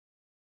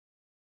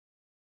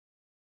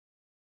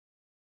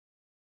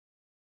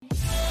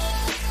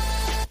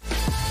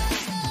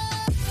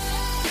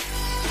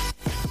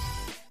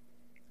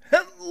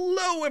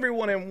Hello,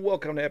 everyone, and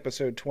welcome to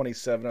episode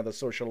 27 of the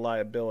Social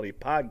Liability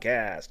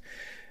Podcast,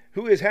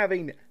 who is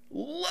having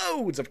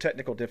loads of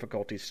technical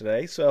difficulties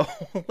today, so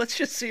let's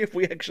just see if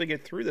we actually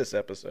get through this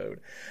episode.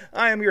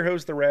 I am your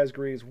host, the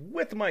Raspberries,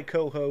 with my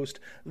co-host,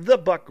 the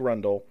Buck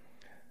Grundle,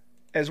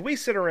 as we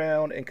sit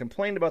around and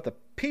complain about the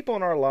people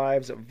in our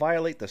lives that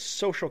violate the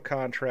social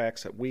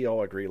contracts that we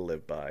all agree to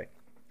live by.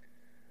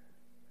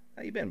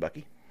 How you been,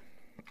 Bucky?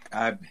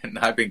 I've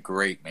been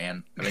great,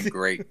 man. I've been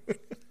great.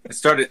 I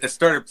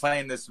started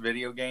playing this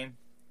video game,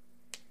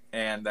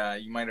 and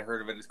you might have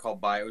heard of it. It's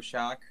called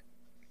BioShock.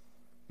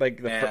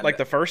 Like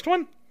the first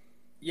one?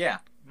 Yeah.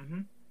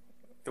 Mm-hmm.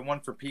 The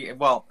one for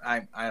Well,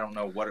 I don't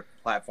know what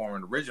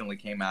platform it originally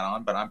came out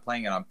on, but I'm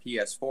playing it on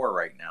PS4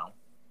 right now.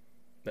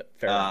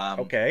 Fair enough.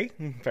 Okay,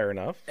 fair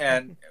enough.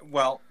 And,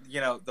 well,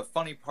 the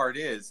funny part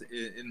is,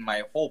 in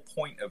my whole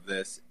point of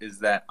this, is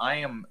that I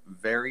am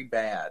very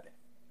bad.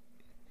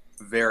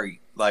 Very,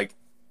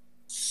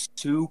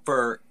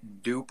 super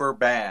duper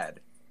bad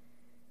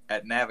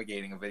at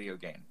navigating a video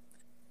game.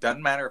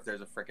 Doesn't matter if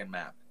there's a freaking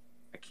map.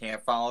 I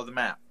can't follow the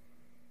map.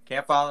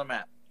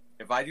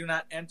 If I do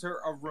not enter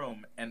a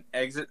room and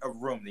exit a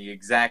room the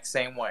exact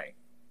same way,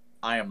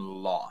 I am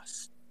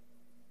lost.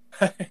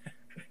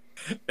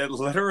 It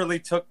literally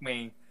took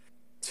me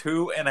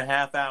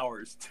 2.5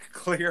 hours to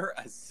clear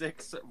a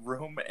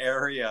 6-room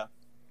area.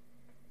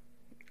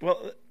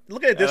 Well,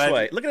 look at it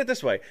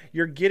this way.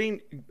 You're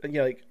getting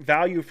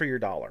value for your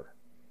dollar.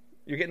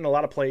 You're getting a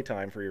lot of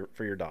playtime for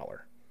your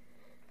dollar.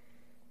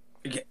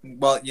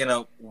 Well,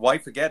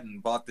 Wife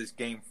Again bought this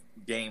game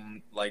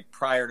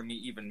prior to me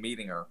even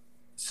meeting her.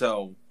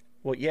 So,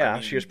 well, yeah,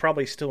 she was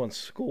probably still in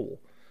school.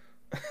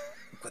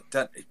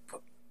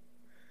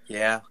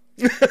 Yeah.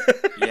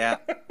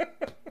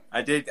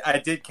 I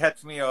did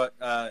catch me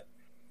a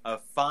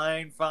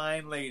fine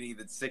lady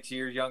that's 6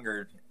 years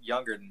younger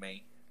than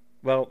me.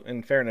 Well,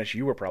 in fairness,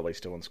 you were probably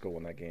still in school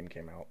when that game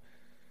came out.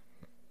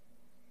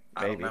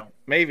 I don't know.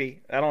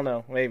 Maybe. I don't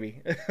know.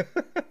 Maybe.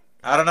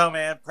 I don't know,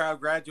 man. Proud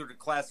graduate of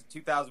class of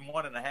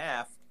 2001 and a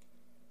half.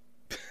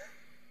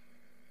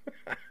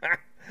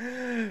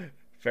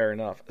 Fair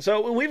enough.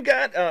 So we've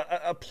got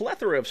a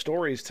plethora of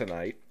stories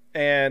tonight,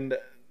 and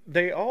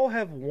they all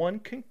have one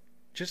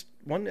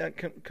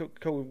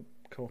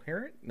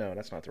coherent? No,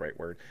 that's not the right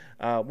word.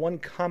 One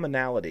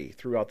commonality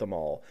throughout them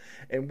all.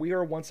 And we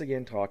are once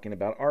again talking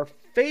about our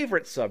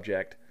favorite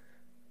subject,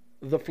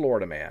 the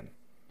Florida Man.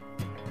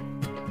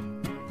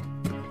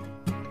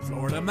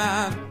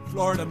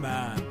 Florida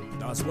man,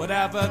 does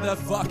whatever the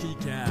fuck he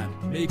can.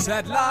 Makes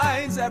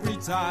headlines every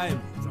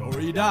time.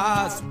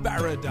 Florida's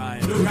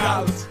paradigm. Look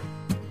out!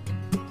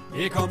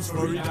 Here comes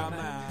Florida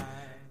man.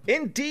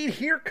 Indeed,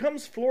 here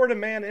comes Florida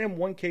Man, and in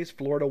one case,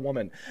 Florida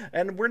Woman.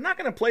 And we're not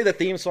going to play the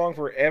theme song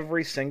for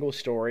every single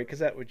story, because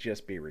that would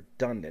just be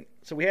redundant.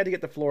 So we had to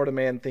get the Florida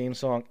Man theme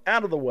song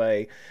out of the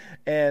way.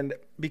 And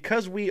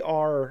because we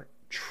are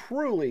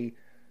truly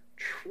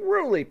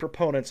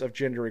proponents of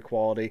gender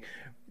equality,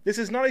 this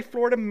is not a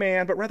Florida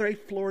Man, but rather a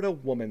Florida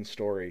Woman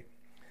story.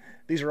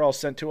 These are all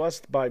sent to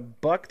us by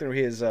Buck through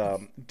his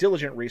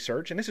diligent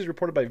research, and this is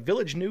reported by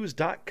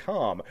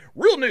villagenews.com.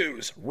 Real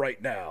news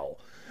right now.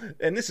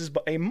 And this is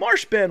a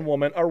Marsh Bend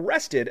woman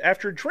arrested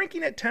after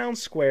drinking at town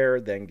square,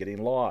 then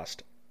getting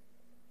lost.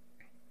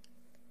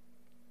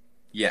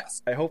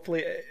 Yes.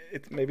 Hopefully,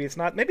 maybe it's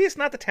not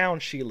the town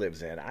she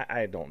lives in.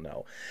 I don't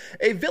know.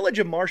 A Village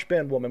of Marsh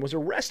Bend woman was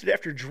arrested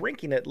after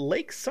drinking at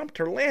Lake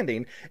Sumter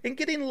Landing and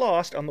getting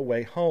lost on the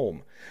way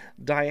home.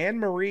 Diane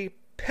Marie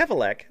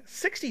Pevelek,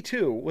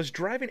 62, was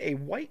driving a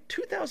white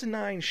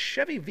 2009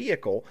 Chevy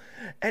vehicle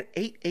at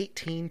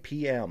 8:18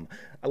 p.m.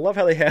 I love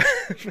how they have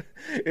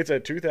it's a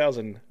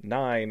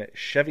 2009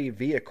 Chevy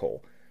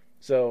vehicle.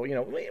 So, we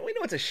know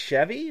it's a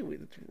Chevy.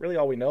 It's really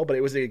all we know, but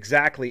it was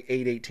exactly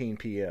 8:18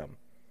 p.m.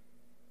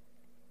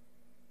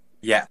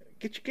 Yeah.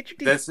 Get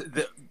your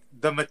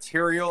the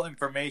material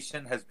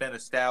information has been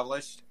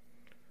established.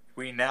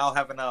 We now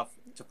have enough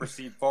to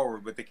proceed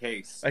forward with the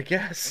case. I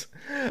guess.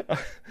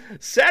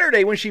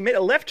 Saturday, when she made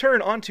a left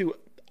turn onto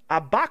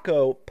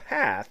Abaco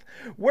Path,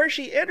 where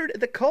she entered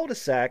the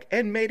cul-de-sac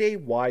and made a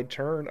wide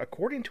turn,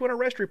 according to an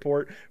arrest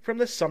report from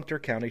the Sumter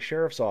County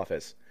Sheriff's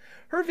Office.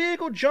 Her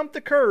vehicle jumped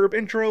the curb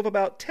and drove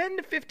about 10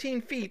 to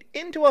 15 feet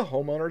into a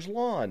homeowner's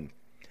lawn.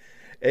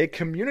 A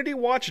Community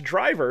Watch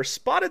driver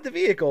spotted the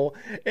vehicle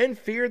and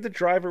feared the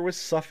driver was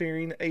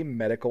suffering a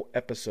medical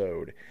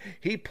episode.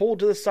 He pulled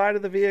to the side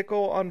of the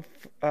vehicle on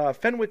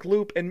Fenwick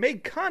Loop and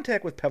made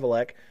contact with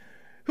Pevelek,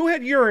 who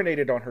had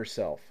urinated on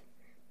herself.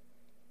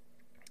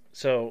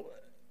 So,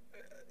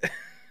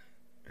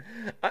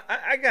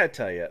 I gotta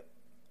tell you,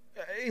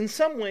 in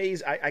some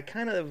ways, I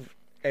kind of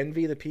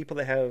envy the people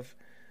that have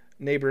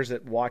neighbors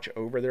that watch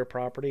over their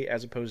property,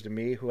 as opposed to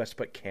me, who has to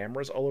put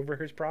cameras all over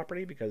his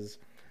property, because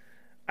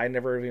I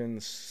never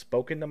even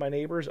spoken to my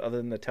neighbors other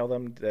than to tell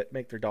them that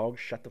make their dogs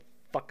shut the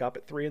fuck up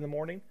at 3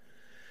 a.m.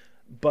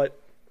 But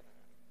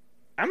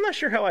I'm not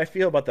sure how I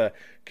feel about the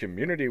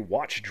Community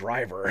Watch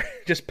driver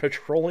just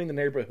patrolling the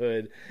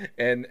neighborhood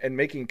and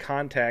making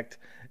contact.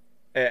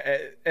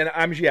 And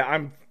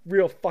I'm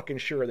real fucking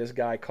sure this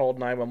guy called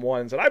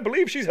 911 and said, I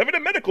believe she's having a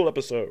medical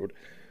episode.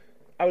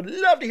 I would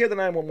love to hear the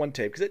 911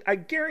 tape, because I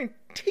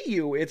guarantee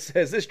you it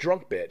says this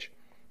drunk bitch.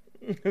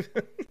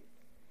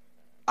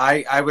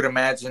 I would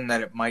imagine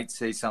that it might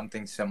say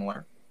something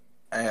similar.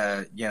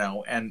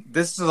 And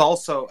this is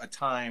also a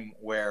time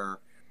where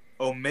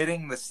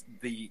omitting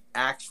the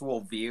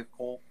actual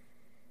vehicle,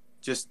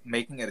 just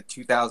making it a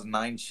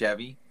 2009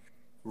 Chevy,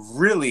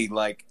 really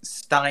like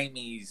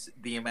stymies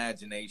the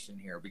imagination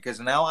here, because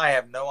now I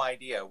have no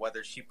idea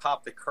whether she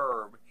popped the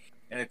curb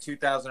in a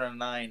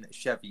 2009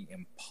 Chevy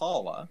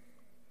Impala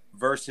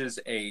versus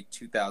a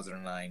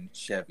 2009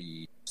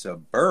 Chevy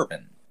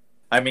Suburban.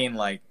 I mean,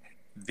 like,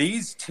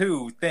 these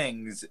two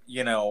things,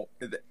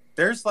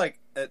 there's like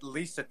at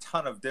least a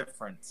ton of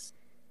difference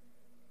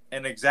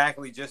in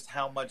exactly just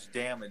how much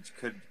damage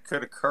could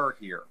occur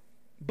here.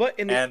 But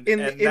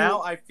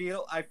now I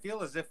feel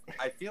as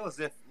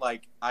if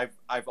like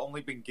I've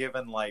only been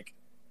given like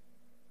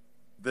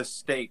the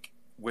steak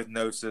with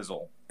no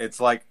sizzle. It's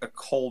like a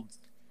cold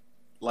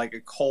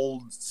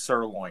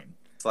sirloin.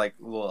 It's like,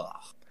 ugh.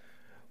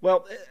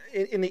 Well,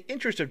 in the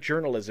interest of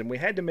journalism, we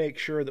had to make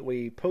sure that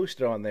we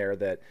posted on there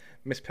that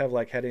Miss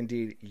Pevlek had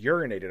indeed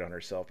urinated on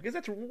herself, because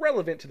that's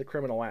relevant to the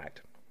criminal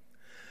act.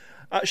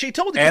 She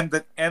told the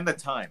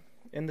time.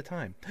 In the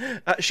time.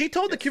 She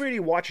told the community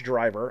watch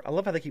driver, I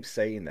love how they keep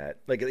saying that.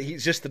 Like,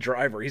 he's just the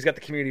driver. He's got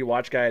the community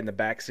watch guy in the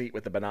back seat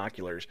with the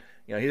binoculars.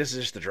 This is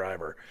just the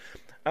driver.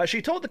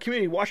 She told the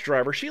community watch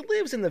driver she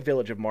lives in the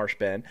village of Marsh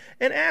Bend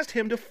and asked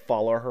him to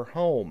follow her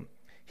home.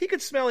 He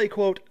could smell a,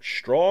 quote,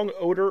 strong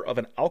odor of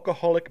an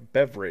alcoholic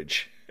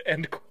beverage,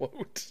 end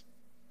quote.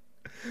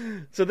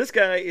 So this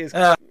guy is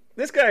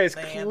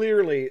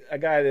clearly a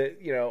guy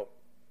that,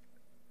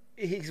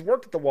 he's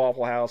worked at the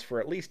Waffle House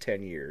for at least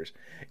 10 years,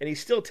 and he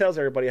still tells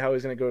everybody how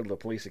he's going to go to the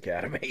police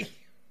academy.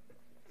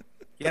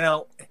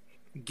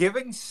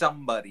 Giving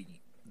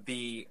somebody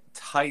the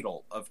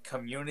title of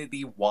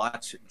community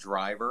watch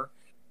driver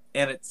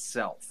in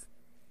itself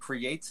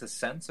creates a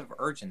sense of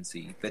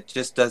urgency that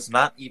just does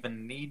not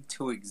even need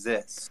to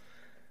exist.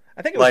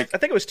 I think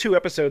it was 2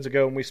 episodes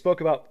ago when we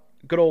spoke about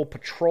good old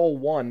Patrol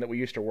 1 that we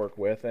used to work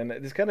with, and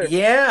it's kind of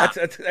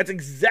that's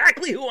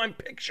exactly who I'm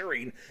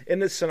picturing in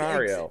this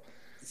scenario.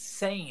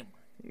 Same.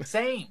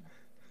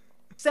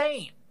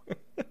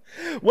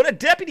 When a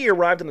deputy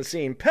arrived on the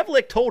scene,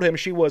 Pevlek told him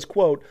she was,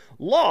 quote,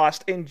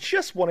 lost and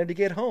just wanted to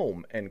get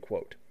home, end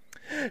quote.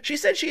 She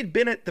said she had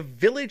been at the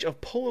village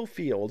of Polo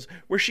Fields,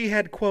 where she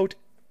had, quote,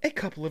 a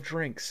couple of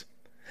drinks,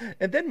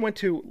 and then went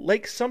to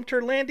Lake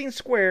Sumter Landing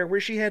Square, where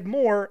she had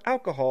more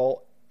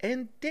alcohol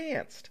and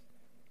danced.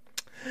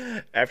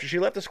 After she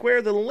left the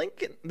square,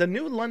 the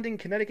New London,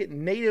 Connecticut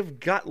native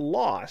got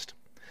lost.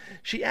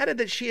 She added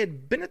that she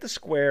had been at the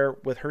square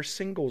with her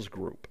singles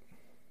group.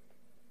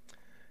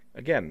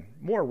 Again,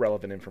 more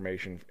relevant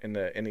information in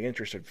the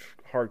interest of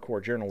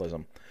hardcore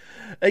journalism.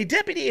 A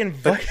deputy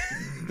invited...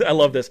 I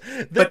love this.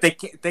 But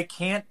they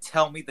can't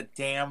tell me the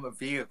damn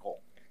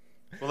vehicle.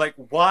 Like,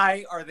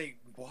 why are they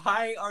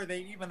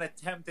even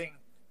attempting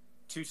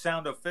to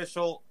sound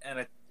official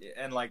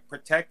and like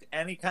protect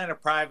any kind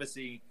of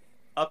privacy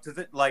up to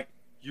the, like,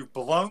 you've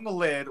blown the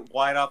lid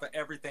wide off of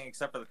everything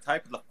except for the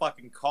type of the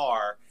fucking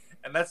car,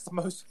 and that's the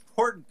most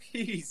important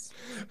piece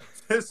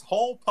of this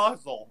whole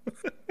puzzle.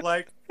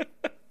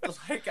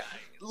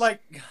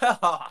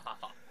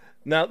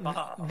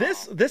 Now,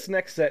 this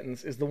next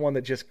sentence is the one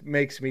that just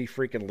makes me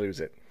freaking lose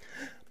it.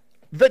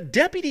 The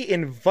deputy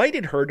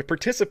invited her to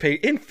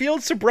participate in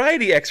field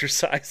sobriety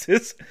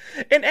exercises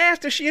and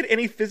asked if she had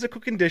any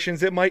physical conditions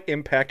that might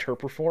impact her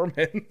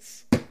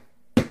performance.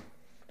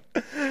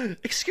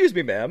 Excuse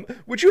me, ma'am,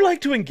 would you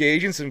like to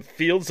engage in some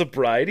field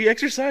sobriety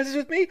exercises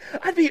with me?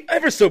 I'd be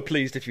ever so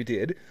pleased if you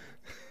did.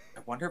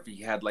 I wonder if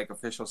he had, like,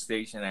 official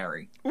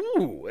stationery.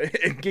 Ooh,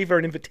 and gave her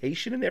an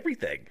invitation and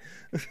everything.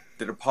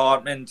 The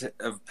Department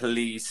of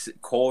Police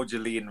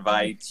cordially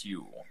invites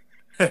you.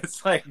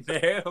 It's like,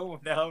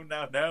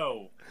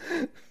 no.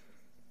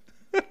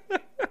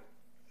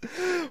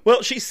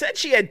 Well, she said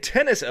she had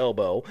tennis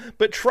elbow,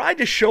 but tried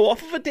to show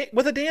off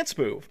with a dance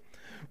move,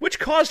 which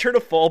caused her to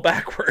fall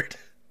backward.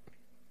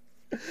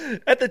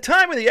 At the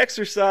time of the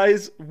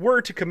exercise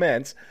were to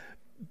commence,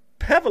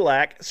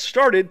 Pevlek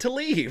started to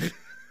leave.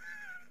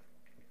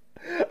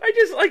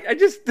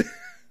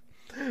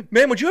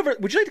 Man, would you like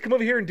to come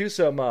over here and do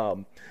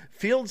some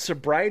field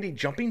sobriety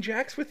jumping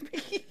jacks with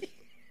me?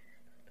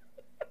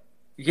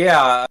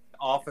 Yeah,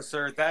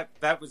 officer,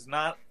 that was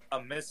not a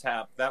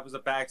mishap. That was a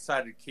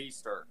backsided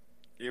keister.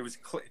 It was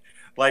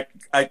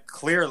I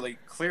clearly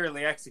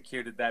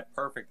executed that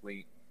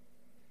perfectly.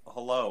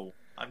 Hello,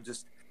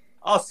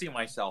 I'll see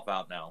myself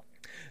out now.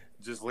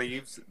 Just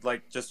leaves,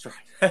 just try.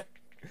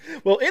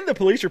 Well, in the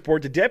police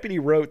report, the deputy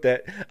wrote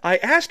that I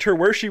asked her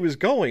where she was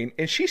going,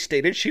 and she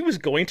stated she was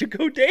going to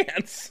go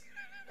dance.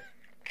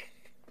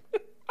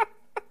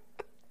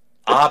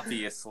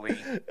 Obviously.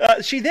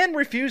 She then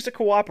refused to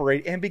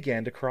cooperate and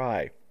began to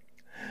cry.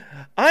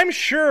 I'm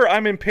sure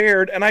I'm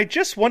impaired, and I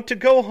just want to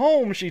go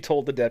home, she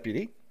told the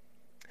deputy.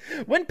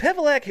 When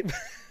Pevlek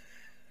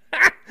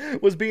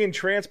was being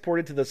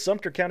transported to the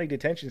Sumter County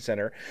Detention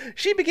Center,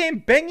 she began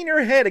banging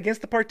her head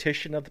against the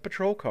partition of the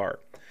patrol car.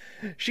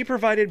 She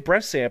provided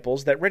breath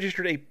samples that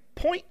registered a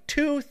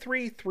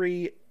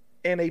 .233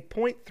 and a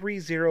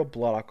 .30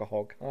 blood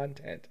alcohol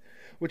content,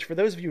 which, for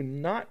those of you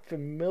not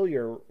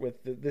familiar with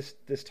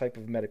this type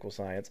of medical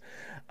science,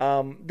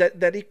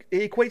 it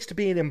equates to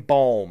being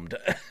embalmed.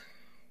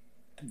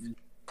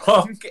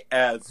 Punk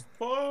as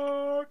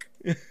fuck.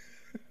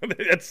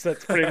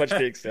 That's pretty much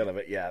the extent of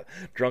it. Yeah,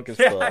 drunk as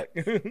fuck.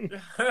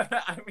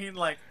 I mean,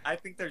 like, I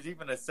think there's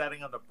even a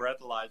setting on the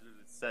breathalyzer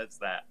that says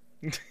that.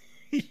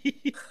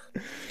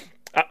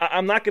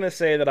 I'm not going to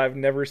say that I've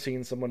never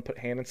seen someone put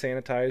hand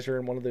sanitizer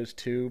in one of those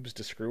tubes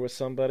to screw with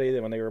somebody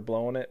when they were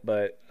blowing it,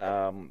 but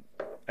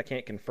I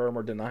can't confirm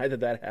or deny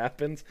that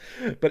happens.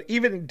 But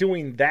even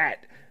doing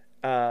that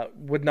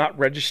would not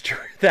register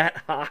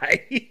that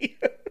high.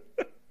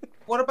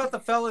 What about the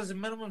fellas in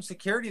minimum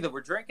security that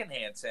were drinking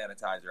hand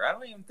sanitizer? I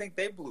don't even think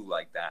they blew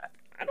like that.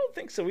 I don't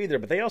think so either,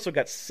 but they also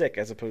got sick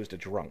as opposed to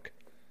drunk.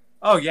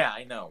 Oh, yeah,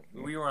 I know.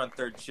 We were on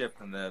third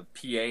shift, and the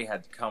PA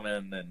had to come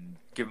in and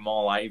give them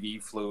all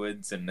IV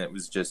fluids, and it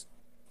was just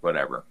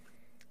whatever.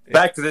 Yeah.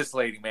 Back to this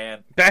lady,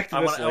 man.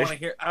 I want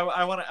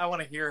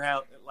to hear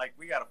how, like,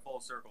 we got a full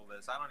circle of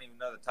this. I don't even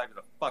know the type of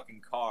the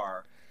fucking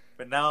car,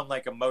 but now I'm,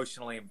 like,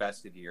 emotionally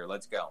invested here.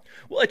 Let's go.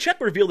 Well, a check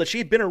revealed that she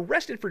had been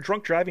arrested for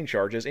drunk driving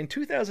charges in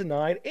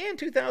 2009 and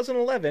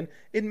 2011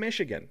 in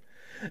Michigan.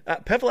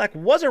 Pevlak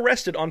was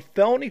arrested on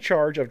felony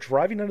charge of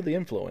driving under the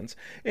influence,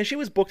 and she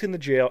was booked in the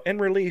jail and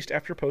released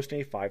after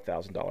posting a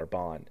 $5,000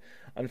 bond.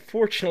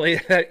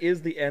 Unfortunately, that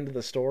is the end of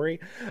the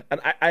story.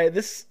 And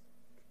this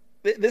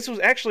was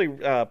actually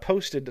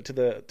posted to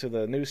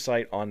the news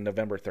site on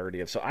November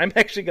 30th, so I'm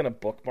actually going to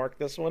bookmark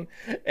this one,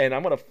 and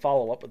I'm going to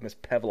follow up with Miss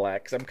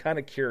Pevlak because I'm kind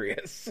of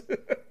curious.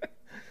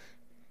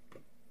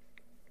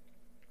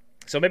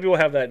 So maybe we'll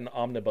have that in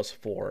Omnibus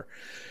 4.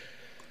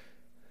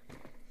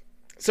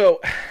 So,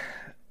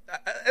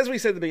 as we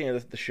said at the beginning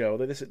of the show,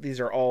 these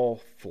are all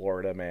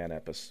Florida Man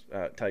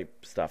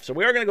type stuff. So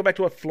we are going to go back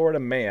to a Florida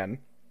man,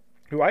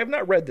 who I have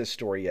not read this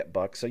story yet,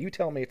 Buck, so you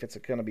tell me if it's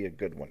going to be a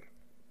good one.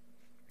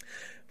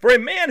 For a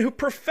man who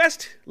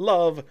professed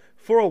love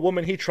for a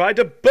woman he tried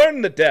to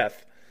burn to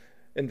death,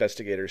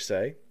 investigators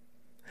say.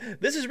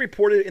 This is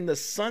reported in the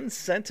Sun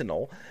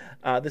Sentinel.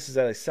 This is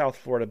a South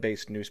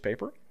Florida-based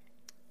newspaper.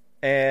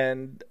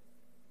 And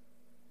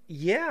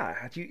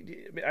yeah,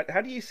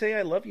 how do you say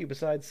I love you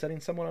besides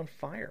setting someone on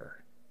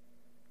fire?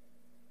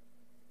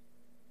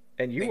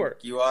 And you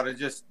ought to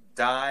just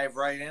dive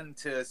right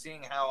into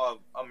seeing how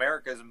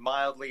America's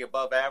mildly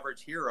above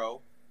average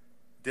hero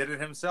did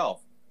it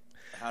himself.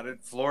 How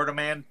did Florida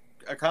man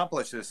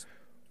accomplish this,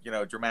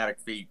 dramatic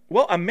feat?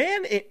 Well, a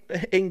man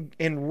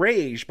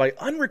enraged by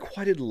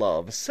unrequited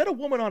love set a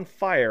woman on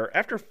fire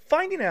after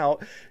finding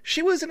out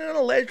she was in an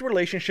alleged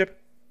relationship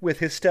with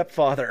his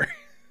stepfather.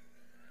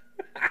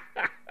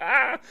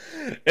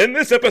 In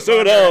this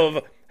episode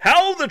of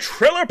How the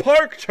Trailer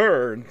Park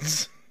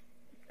Turns.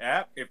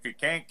 Yep, if you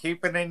can't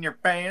keep it in your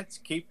pants,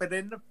 keep it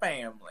in the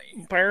family.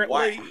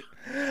 Apparently.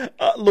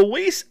 Wow.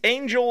 Luis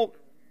Angel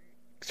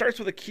starts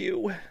with a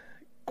Q.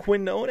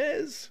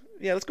 Quinones?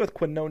 Yeah, let's go with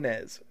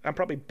Quinones. I'm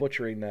probably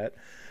butchering that.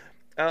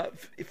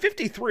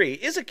 53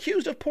 is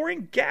accused of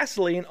pouring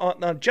gasoline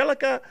on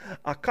Angelica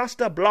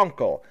Acosta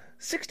Blanco,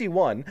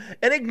 61,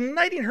 and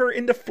igniting her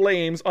into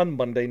flames on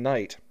Monday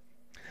night,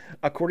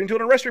 according to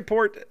an arrest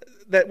report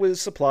that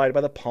was supplied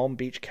by the Palm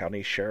Beach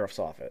County Sheriff's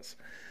Office.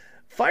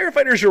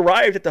 Firefighters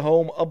arrived at the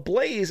home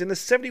ablaze in the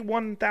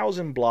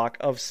 71,000 block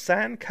of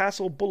San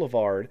Castle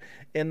Boulevard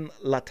in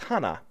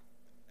Latana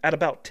at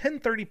about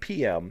 10:30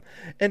 p.m.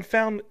 and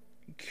found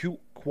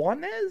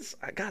Quinones?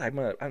 God,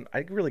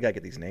 I really gotta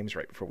get these names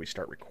right before we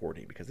start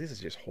recording because this is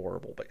just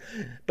horrible.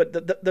 But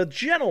the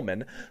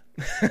gentleman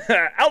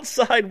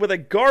outside with a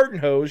garden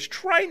hose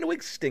trying to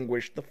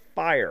extinguish the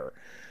fire.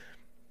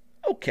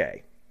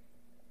 Okay.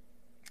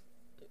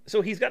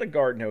 So he's got a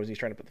garden hose. He's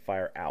trying to put the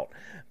fire out.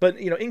 But,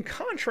 in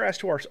contrast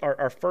to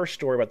our first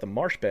story about the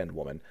Marsh Bend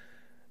woman,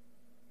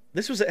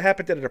 this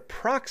happened at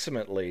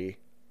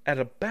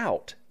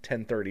about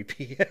 10:30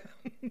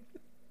 p.m.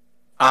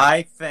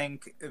 I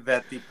think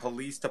that the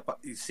police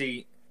department,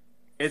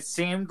 it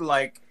seemed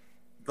like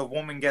the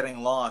woman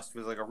getting lost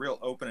was like a real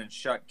open and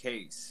shut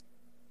case.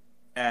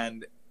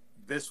 And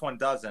this one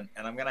doesn't.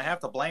 And I'm going to have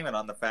to blame it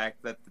on the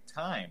fact that the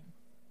time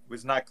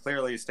was not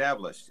clearly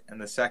established in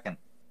the second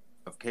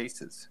of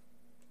cases.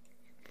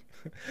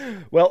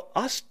 Well,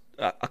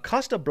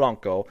 Acosta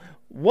Blanco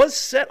was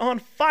set on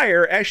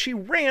fire as she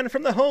ran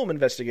from the home,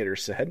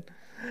 investigators said.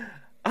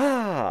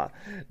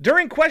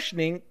 During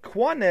questioning,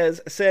 Quinones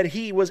said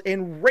he was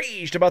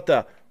enraged about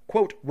the,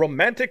 quote,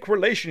 romantic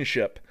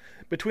relationship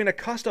between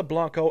Acosta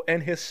Blanco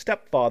and his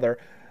stepfather,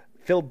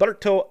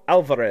 Filberto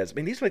Alvarez. I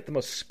mean, these are like the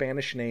most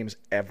Spanish names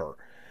ever.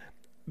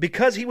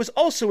 Because he was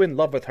also in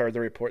love with her, the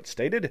report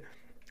stated.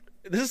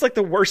 This is like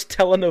the worst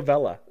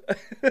telenovela.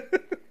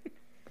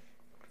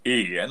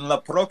 Y en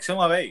la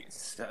próxima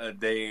vez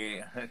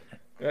de...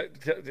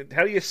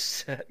 How do you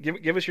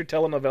give us your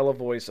telenovela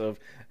voice of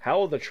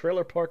how the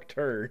trailer park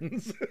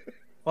turns?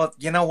 Well,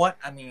 you know what?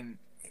 I mean,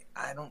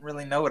 I don't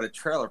really know what a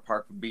trailer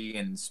park would be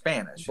in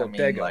Spanish. Bodego.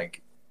 I mean,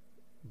 like...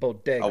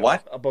 Bodego. A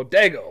what? A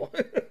bodego.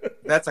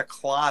 That's a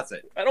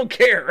closet. I don't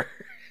care.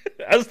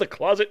 As the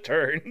closet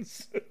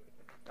turns.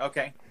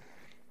 Okay.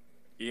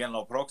 Y en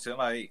la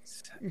próxima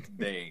vez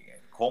de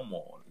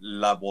cómo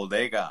la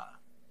bodega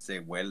se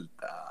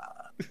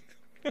vuelta.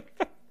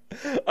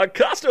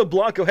 Acosta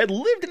Blanco had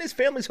lived in his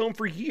family's home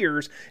for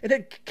years and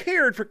had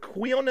cared for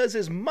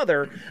Quinones'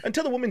 mother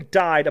until the woman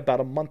died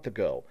about a month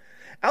ago.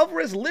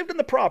 Alvarez lived in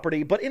the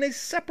property, but in a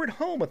separate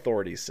home,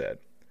 authorities said.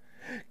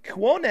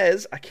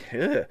 Quinones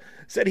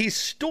said he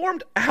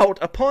stormed out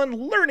upon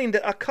learning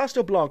that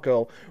Acosta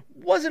Blanco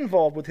was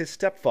involved with his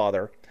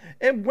stepfather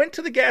and went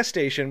to the gas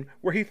station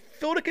where he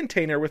filled a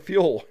container with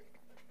fuel.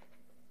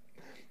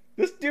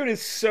 This dude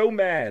is so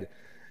mad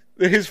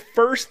that his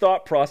first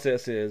thought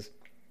process is,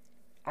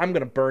 I'm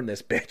going to burn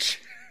this bitch.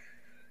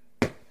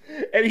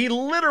 And he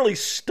literally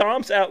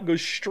stomps out and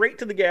goes straight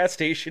to the gas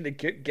station to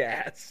get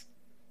gas.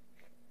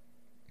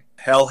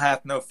 Hell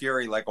hath no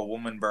fury like a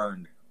woman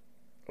burned.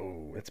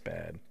 Oh, that's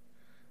bad.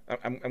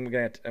 I'm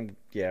gonna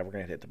we're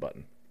gonna hit the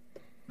button.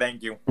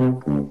 Thank you.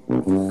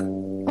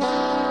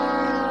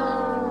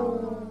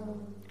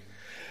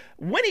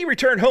 When he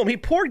returned home, he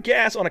poured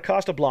gas on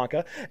Acosta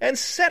Blanca and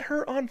set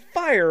her on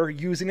fire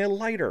using a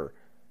lighter.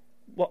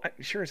 Well, I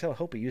sure as hell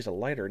hope he used a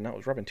lighter and not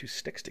was rubbing two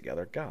sticks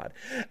together. God.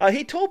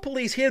 He told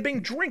police he had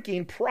been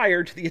drinking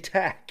prior to the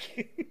attack.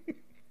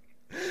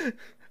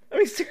 I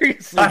mean,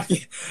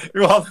 seriously.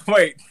 Well,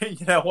 wait.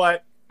 You know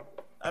what?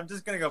 I'm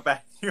just going to go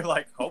back. You're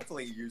like,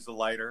 hopefully you use a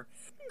lighter.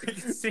 You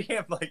can see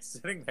him, like,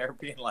 sitting there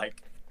being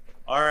like,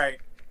 all right,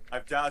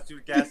 I've doused you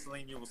with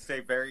gasoline. You will stay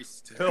very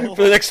still.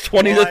 For the next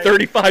 20 to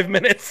 35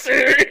 minutes.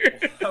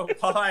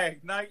 While I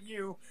ignite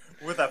you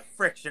with a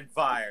friction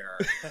fire.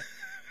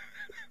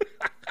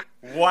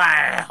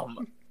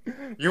 Wham!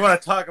 You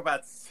want to talk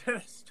about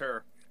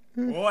sinister?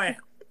 Wham!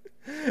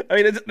 I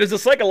mean, there's a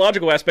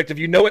psychological aspect of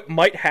it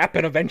might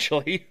happen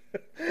eventually.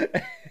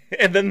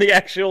 And then the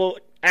actual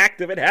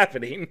act of it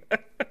happening.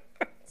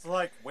 It's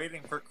like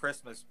waiting for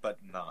Christmas, but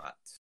not.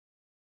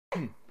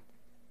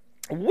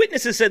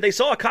 Witnesses said they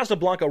saw Acosta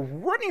Blanca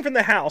running from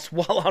the house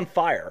while on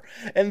fire.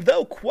 And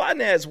though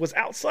Quinones was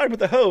outside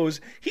with the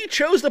hose, he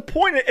chose to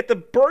point it at the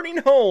burning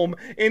home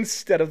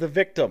instead of the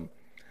victim.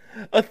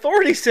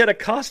 Authorities said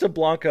Acosta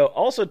Blanca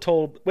also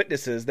told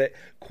witnesses that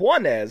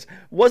Quinones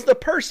was the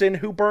person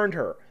who burned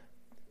her.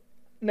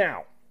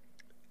 Now,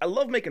 I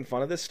love making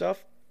fun of this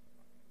stuff,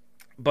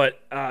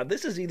 but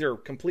this is either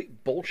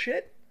complete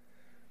bullshit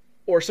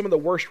or some of the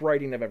worst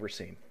writing I've ever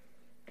seen.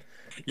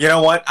 You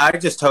know what?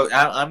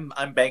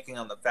 I'm banking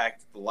on the fact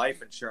that the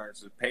life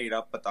insurance was paid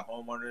up, but the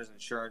homeowner's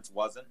insurance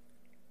wasn't,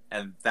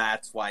 and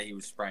that's why he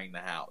was spraying the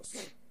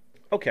house.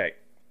 Okay.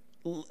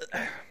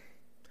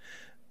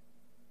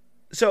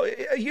 So,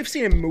 you've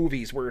seen in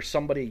movies where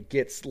somebody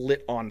gets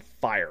lit on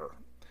fire.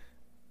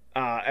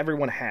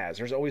 Everyone has.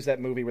 There's always that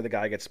movie where the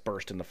guy gets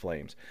burst into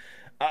flames.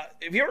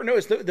 If you ever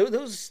noticed,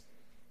 those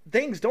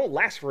things don't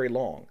last very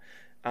long.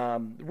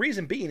 The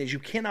reason being is you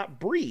cannot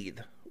breathe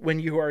when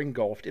you are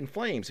engulfed in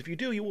flames. If you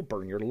do, you will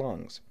burn your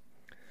lungs.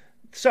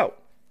 So,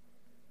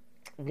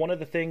 one of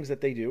the things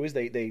that they do is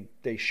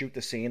they shoot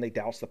the scene, they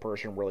douse the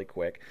person really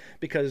quick.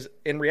 Because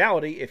in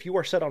reality, if you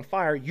are set on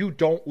fire, you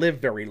don't live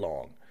very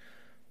long.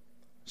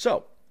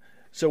 So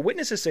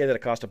witnesses say that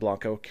Acosta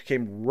Blanco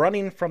came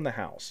running from the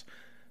house.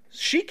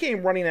 She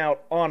came running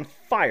out on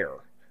fire,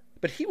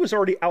 but he was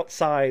already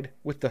outside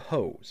with the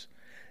hose.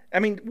 I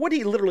mean, what did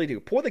he literally do?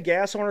 Pour the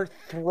gas on her,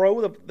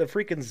 throw the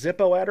freaking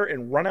Zippo at her,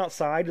 and run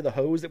outside to the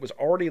hose that was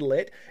already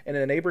lit, and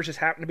the neighbors just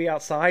happened to be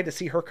outside to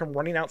see her come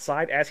running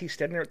outside as he's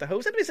standing there at the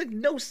hose? That makes like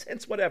no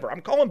sense whatever.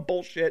 I'm calling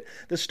bullshit.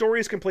 The story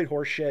is complete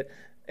horseshit,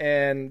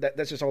 and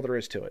that's just all there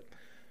is to it.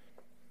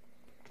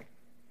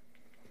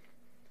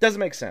 Doesn't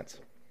make sense.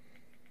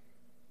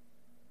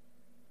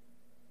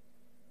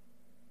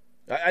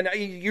 I know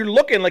you're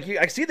looking like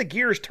I see the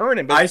gears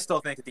turning, but I still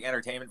think that the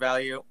entertainment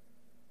value.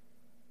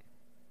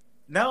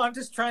 No, I'm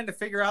just trying to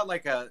figure out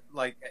like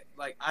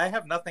I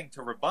have nothing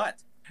to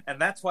rebut,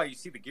 and that's why you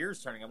see the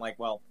gears turning. I'm like,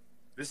 well,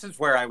 this is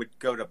where I would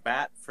go to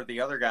bat for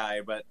the other guy,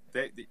 but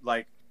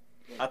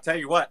I'll tell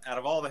you what, out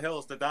of all the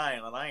hills to die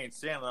on, and I ain't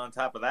standing on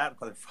top of that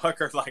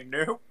motherfucker. Like,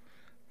 nope,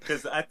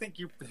 because I think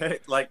you pinned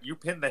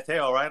the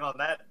tail right on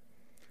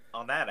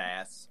that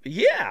ass.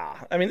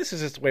 Yeah, I mean, this is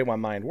just the way my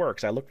mind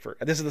works.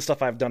 This is the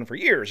stuff I've done for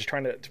years, just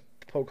trying to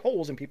poke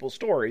holes in people's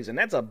stories, and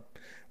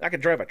I could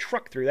drive a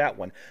truck through that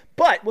one.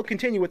 But we'll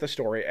continue with the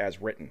story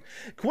as written.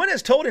 Quinn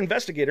has told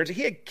investigators that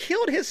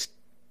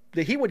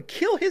he would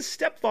kill his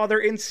stepfather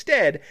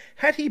instead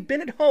had he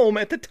been at home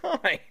at the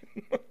time.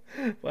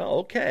 Well,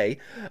 okay.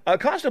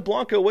 Acosta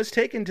Blanco was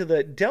taken to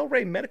the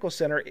Delray Medical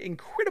Center in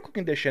critical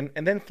condition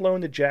and then flown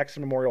to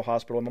Jackson Memorial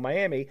Hospital in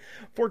Miami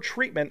for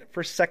treatment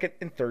for second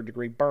and third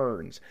degree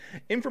burns.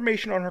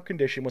 Information on her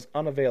condition was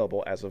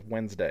unavailable as of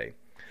Wednesday.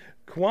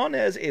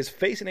 Juanez is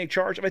facing a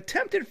charge of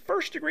attempted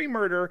first-degree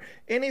murder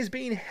and is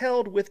being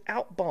held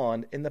without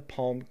bond in the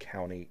Palm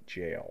County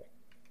Jail.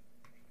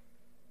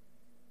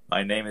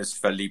 My name is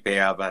Felipe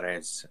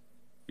Alvarez.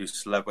 You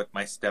slept with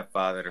my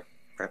stepfather.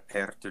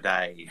 Prepare to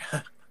die.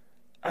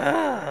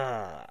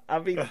 I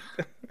mean,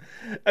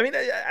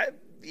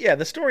 yeah,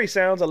 the story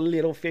sounds a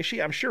little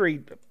fishy. I'm sure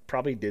he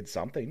probably did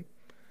something.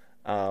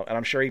 And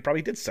I'm sure he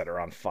probably did set her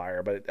on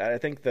fire, but I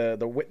think the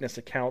witness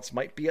accounts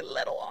might be a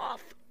little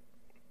off.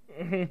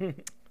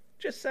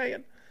 Just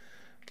saying.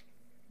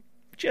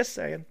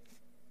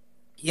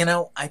 You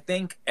know, I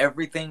think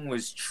everything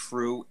was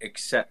true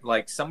except,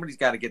 like, somebody's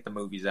got to get the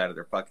movies out of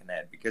their fucking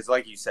head. Because,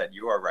 like you said,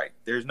 you are right.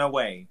 There's no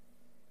way.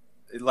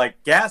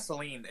 Like,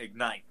 gasoline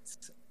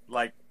ignites.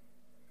 Like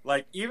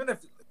even if,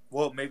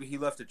 well, maybe he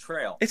left a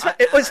trail. It's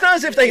not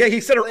as if he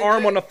set her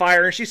arm on the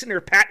fire and she's sitting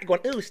there patting, going,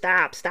 "Ooh,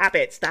 stop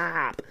it,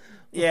 stop."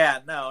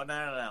 Yeah, no.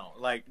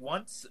 Like,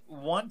 once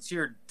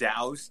you're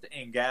doused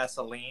in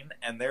gasoline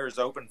and there's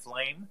open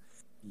flame,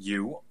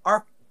 you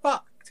are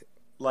fucked.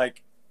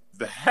 Like,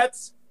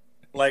 that's,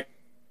 like,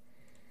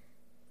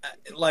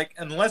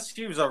 unless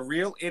he was a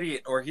real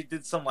idiot or he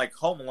did some, like,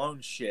 Home Alone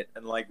shit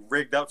and, like,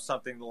 rigged up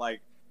something like,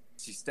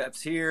 she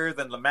steps here,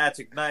 then the match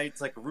ignites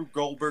like a Rube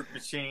Goldberg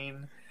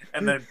machine,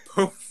 and then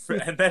poof,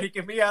 and then he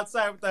can be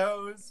outside with the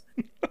hose.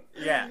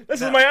 Yeah.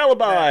 This is my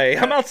alibi.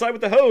 I'm outside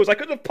with the hose. I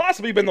couldn't have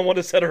possibly been the one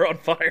to set her on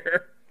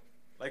fire.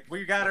 Like,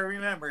 we got to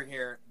remember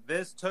here,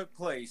 this took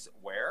place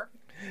where?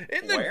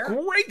 In the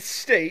great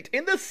state,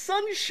 in the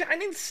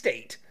sun-shining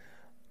state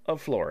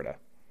of Florida.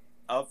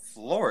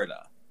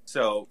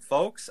 So,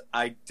 folks,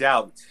 I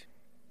doubt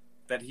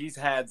that he's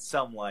had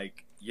some,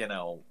 like, you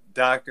know,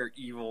 Dr.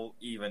 Evil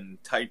even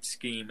type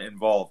scheme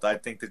involved. I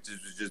think that this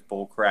was just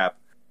bull crap.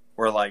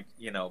 Or, like,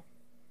 you know,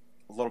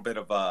 a little bit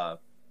of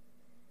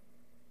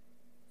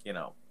you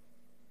know,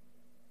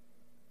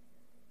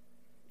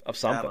 of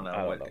something.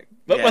 I don't know.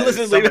 But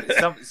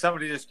listen,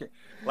 somebody just,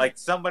 like,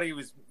 somebody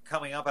was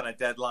coming up on a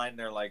deadline.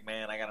 They're like,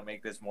 man, I got to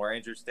make this more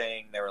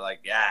interesting. They were like,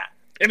 yeah.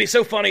 It'd be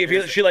so funny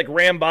if she, like,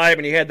 ran by him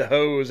and he had the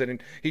hose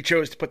and he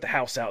chose to put the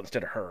house out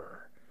instead of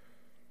her.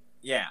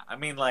 Yeah, I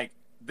mean, like,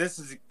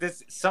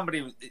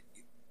 somebody,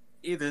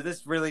 either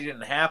this really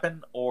didn't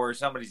happen or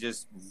somebody's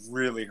just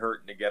really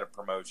hurting to get a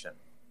promotion.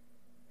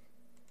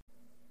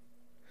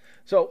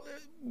 So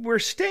we're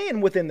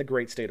staying within the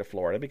great state of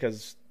Florida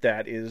because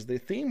that is the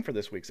theme for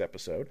this week's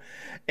episode.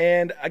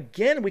 And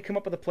again, we come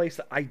up with a place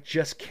that I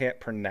just can't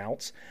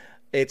pronounce.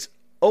 It's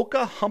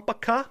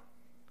Okahumpaka,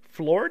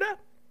 Florida,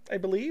 I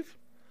believe.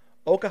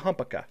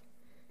 Okahumpaka.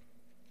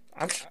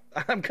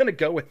 I'm going to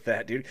go with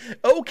that, dude.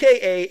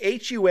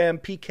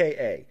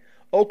 Okahumpka.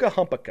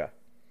 Okahumpaka.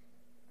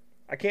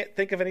 I can't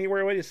think of any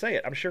way to say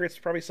it. I'm sure it's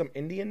probably some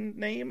Indian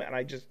name, and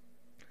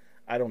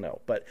I don't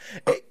know. But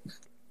hey,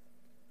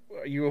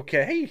 are you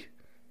okay?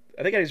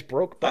 I think I just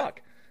broke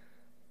Buck.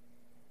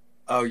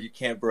 Oh, you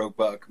can't broke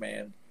Buck,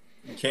 man.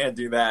 You can't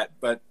do that.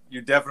 But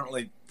you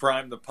definitely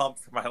primed the pump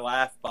for my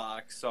laugh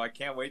box, so I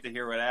can't wait to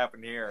hear what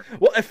happened here.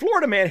 Well, a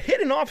Florida man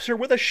hit an officer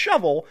with a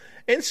shovel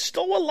and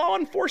stole a law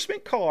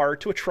enforcement car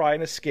to try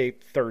and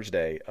escape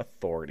Thursday,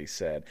 authorities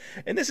said.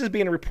 And this is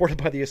being reported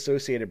by the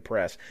Associated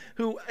Press,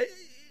 who,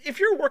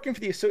 if you're working for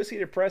the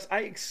Associated Press,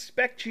 I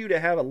expect you to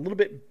have a little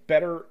bit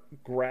better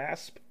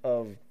grasp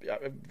of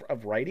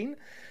writing.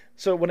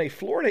 So when a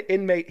Florida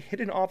inmate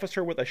hit an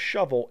officer with a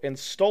shovel and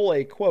stole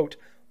a, quote,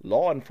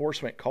 law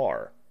enforcement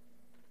car.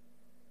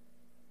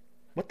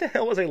 What the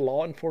hell is a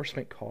law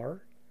enforcement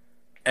car?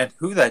 And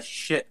who the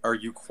shit are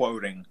you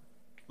quoting?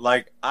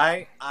 Like,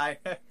 I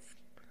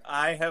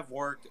have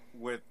worked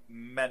with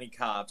many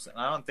cops, and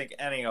I don't think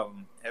any of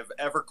them have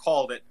ever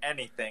called it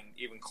anything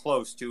even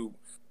close to,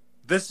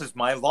 this is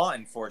my law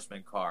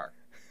enforcement car.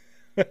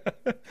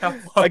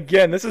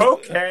 Again, this is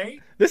okay.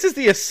 This is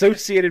the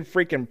Associated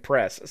freaking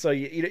Press. So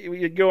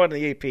you go on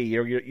the AP.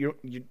 You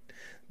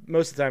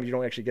most of the time you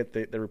don't actually get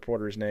the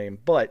reporter's name,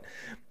 but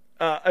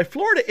a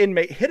Florida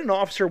inmate hit an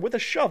officer with a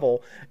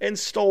shovel and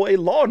stole a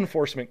law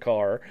enforcement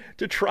car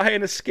to try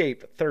and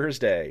escape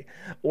Thursday.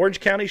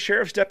 Orange County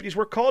Sheriff's deputies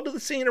were called to the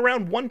scene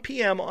around 1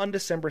 p.m. on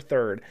December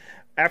 3rd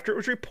after it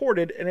was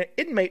reported an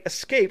inmate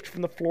escaped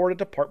from the Florida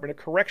Department of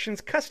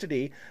Corrections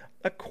custody,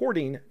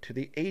 according to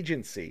the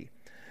agency.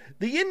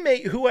 The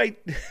inmate, whose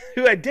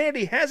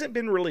identity hasn't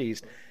been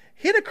released,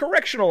 hit a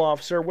correctional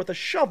officer with a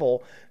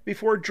shovel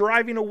before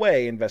driving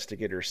away,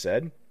 investigators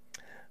said.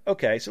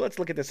 Okay, so let's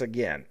look at this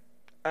again.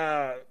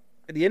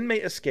 The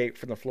inmate escaped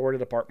from the Florida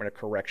Department of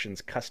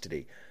Corrections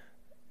custody.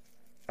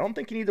 I don't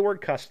think you need the word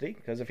custody,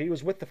 because if he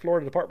was with the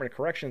Florida Department of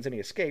Corrections and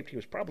he escaped, he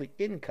was probably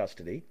in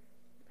custody.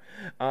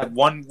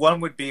 One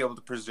would be able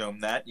to presume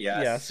that,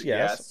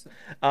 yes.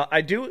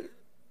 I do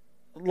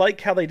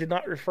like how they did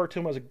not refer to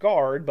him as a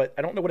guard, but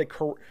I don't know what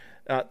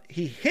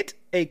he hit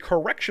a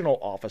correctional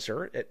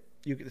officer.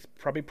 It's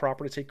probably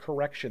proper to say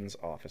corrections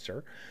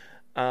officer,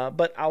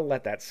 but I'll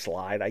let that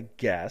slide, I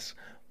guess,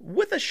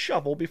 with a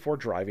shovel before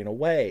driving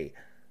away.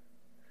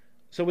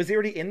 So was he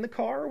already in the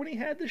car when he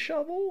had the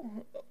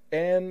shovel?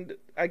 And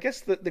I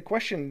guess the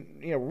question,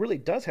 really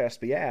does have to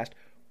be asked,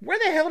 where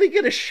the hell did he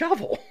get a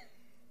shovel?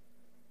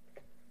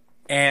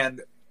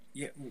 And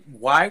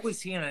why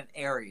was he in an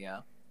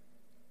area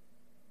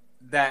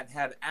that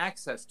had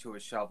access to a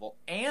shovel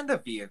and a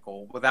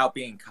vehicle without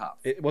being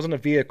cuffed? It wasn't a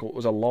vehicle. It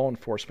was a law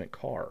enforcement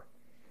car.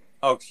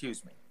 Oh,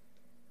 excuse me.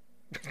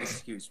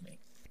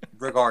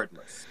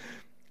 Regardless.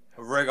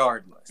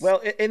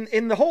 Well,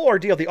 in the whole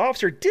ordeal, the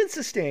officer did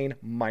sustain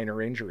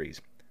minor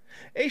injuries.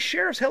 A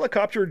sheriff's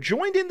helicopter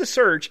joined in the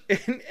search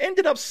and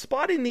ended up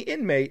spotting the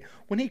inmate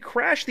when he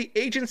crashed the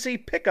agency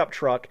pickup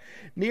truck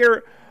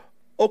near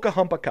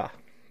Okahumpaka.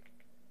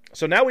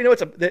 So now we know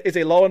it's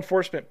a law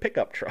enforcement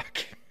pickup truck.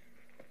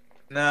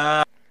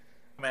 Nah,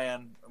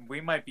 man,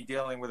 we might be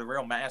dealing with a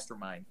real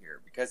mastermind here,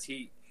 because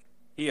he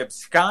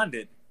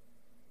absconded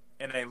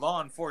in a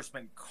law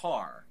enforcement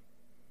car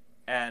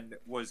and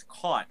was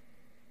caught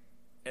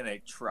in a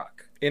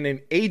truck. In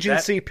an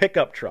agency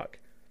pickup truck.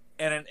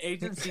 In an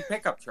agency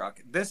pickup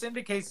truck. This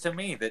indicates to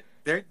me that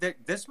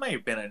this may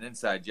have been an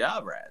inside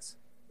job, Raz.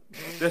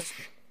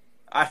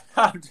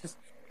 I'm just,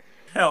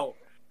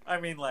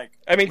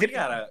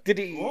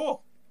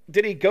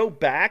 did he go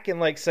back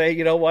and say,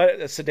 you know what,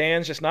 a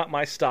sedan's just not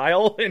my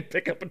style, and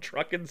pick up a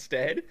truck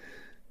instead?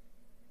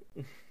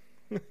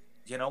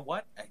 You know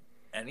what?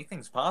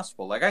 Anything's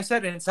possible. Like I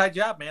said, inside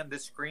job, man.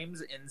 This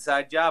screams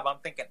inside job. I'm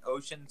thinking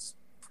Ocean's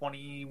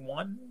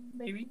 21,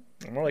 maybe?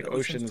 More like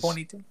Ocean's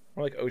 22.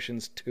 More like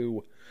Ocean's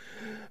 2.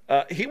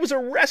 He was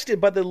arrested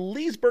by the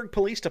Leesburg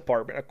Police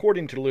Department,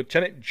 according to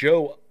Lieutenant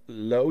Joe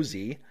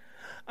Losey.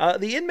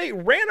 The inmate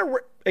ran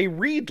a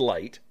reed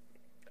light.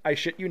 I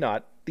shit you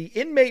not. The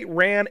inmate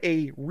ran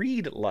a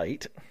reed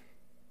light,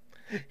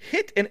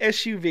 hit an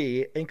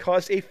SUV, and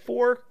caused a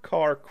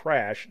 4-car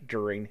crash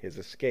during his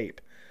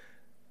escape,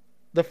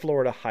 the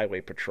Florida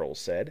Highway Patrol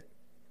said.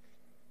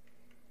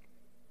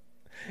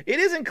 It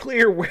isn't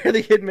clear where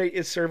the inmate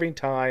is serving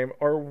time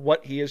or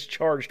what he is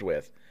charged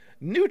with.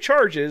 New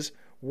charges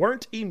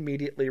weren't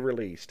immediately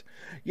released.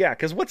 Yeah,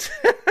 because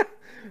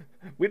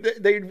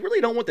they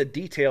really don't want the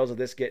details of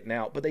this getting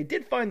out, but they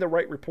did find the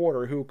right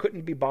reporter who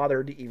couldn't be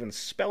bothered to even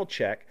spell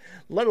check,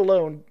 let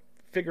alone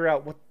figure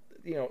out what,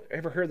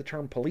 ever heard the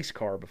term police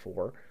car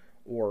before,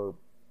 or,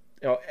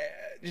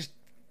 just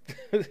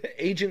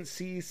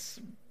agencies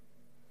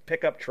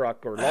pickup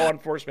truck or law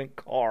enforcement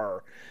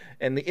car,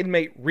 and the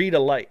inmate ran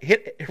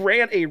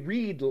a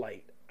reed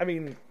light. I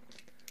mean,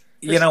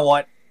 you know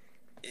what?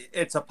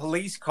 It's a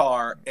police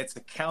car, it's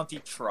a county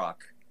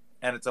truck,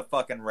 and it's a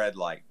fucking red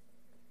light.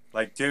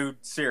 Like, dude,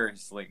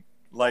 seriously.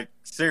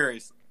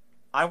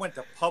 I went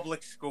to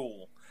public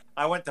school,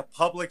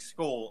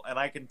 and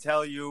I can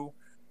tell you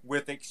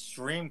with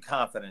extreme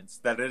confidence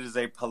that it is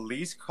a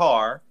police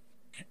car,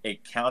 a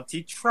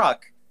county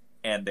truck,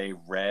 and a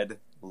red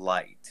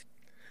light.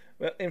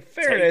 Well, in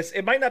fairness,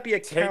 it might not be a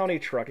county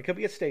truck. It could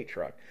be a state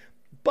truck.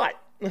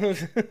 But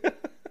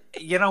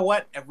you know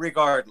what?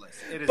 Regardless,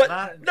 it is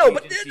not.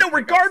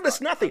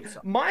 Regardless, nothing.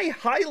 My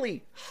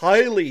highly,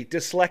 highly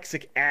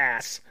dyslexic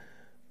ass,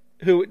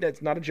 who,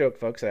 that's not a joke,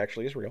 folks, it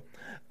actually is real,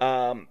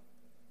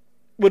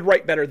 would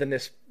write better than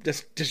this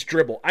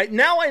dribble.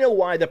 Now I know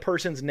why the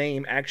person's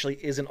name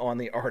actually isn't on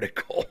the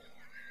article.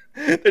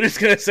 They're just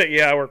going to say,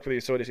 yeah, I work for the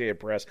Associated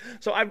Press.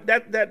 So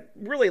that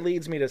really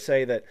leads me to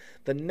say that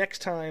the next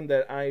time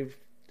that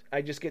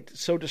I just get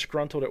so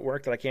disgruntled at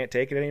work that I can't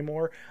take it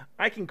anymore,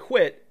 I can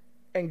quit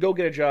and go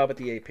get a job at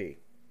the AP.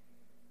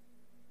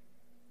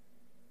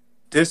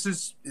 This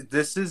is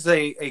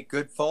a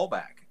good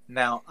fallback.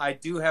 Now, I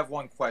do have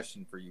one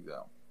question for you,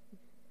 though.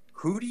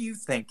 Who do you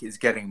think is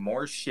getting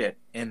more shit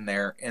in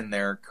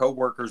their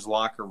co-worker's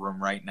locker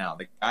room right now?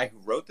 The guy who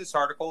wrote this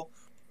article,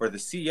 or the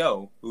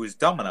CO who is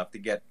dumb enough to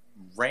get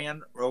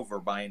ran over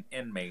by an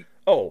inmate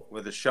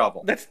with a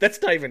shovel?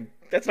 That's not even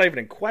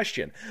in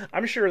question.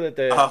 I'm sure that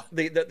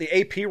the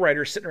AP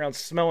writer's sitting around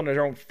smelling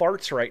their own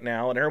farts right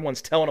now, and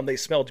everyone's telling them they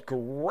smelled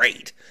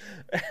great.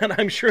 And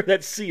I'm sure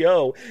that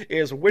CO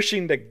is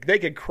wishing that they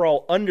could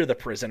crawl under the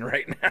prison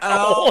right now.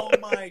 Oh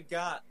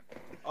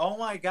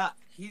my god!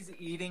 He's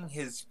eating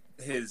his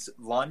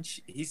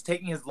lunch. He's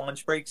taking his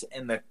lunch breaks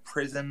in the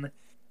prison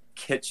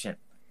kitchen.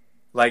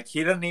 Like,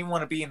 he doesn't even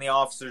want to be in the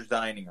officer's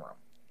dining room.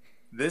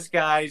 This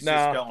guy's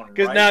just going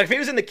right. Now, if he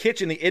was in the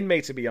kitchen, the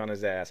inmates would be on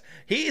his ass.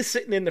 He is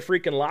sitting in the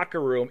freaking locker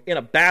room in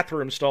a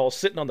bathroom stall,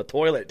 sitting on the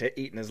toilet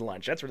eating his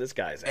lunch. That's where this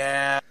guy's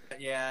at.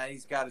 Yeah,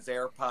 he's got his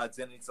AirPods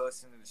in. He's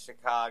listening to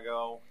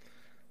Chicago.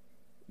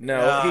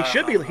 No, he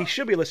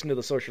should be listening to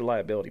the Social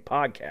Liability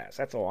podcast.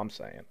 That's all I'm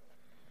saying.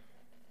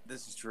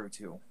 This is true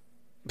too.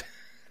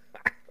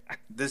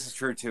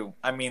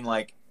 I mean,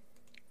 like,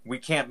 we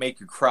can't make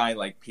you cry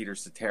like Peter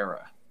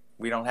Cetera.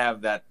 We don't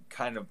have that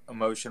kind of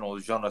emotional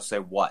je ne sais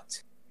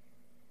what.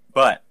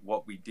 But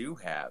what we do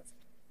have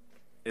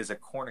is a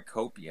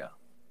cornucopia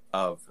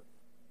of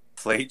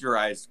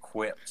plagiarized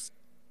quips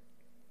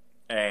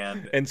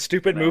and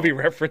stupid movie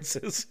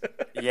references.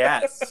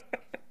 Yes.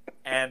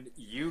 And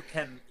you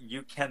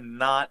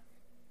cannot,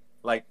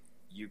 like,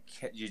 you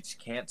just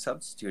can't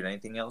substitute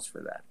anything else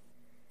for that.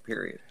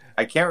 Period.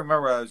 I can't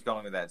remember where I was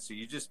going with that. So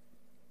you just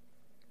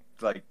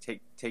like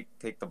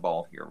take the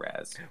ball here,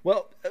 Raz.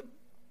 Well,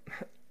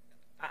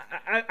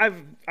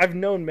 I've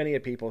known many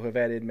people who have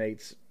had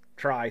inmates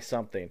try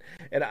something,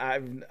 and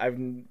I've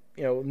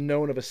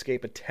known of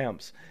escape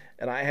attempts.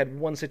 And I had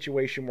one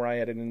situation where I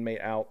had an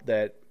inmate out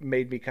that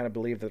made me kind of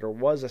believe that there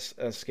was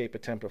an escape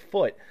attempt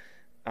afoot.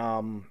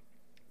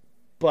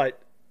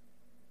 But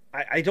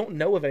I don't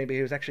know of anybody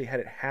who's actually had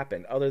it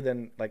happen, other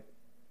than like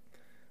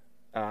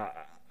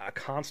a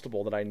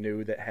constable that I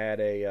knew that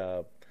had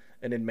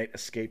an inmate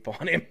escape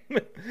on him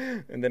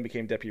and then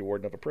became deputy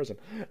warden of a prison.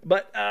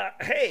 But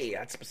hey,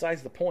 that's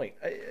besides the point.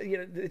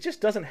 It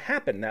just doesn't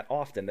happen that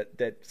often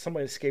that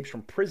somebody escapes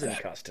from prison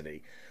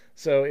custody.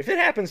 So if it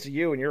happens to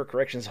you and you're a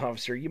corrections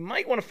officer, you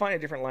might want to find a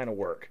different line of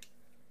work.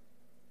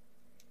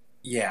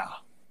 Yeah.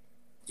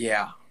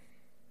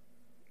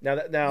 Now,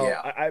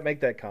 I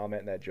make that comment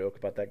and that joke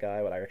about that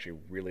guy, but I actually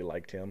really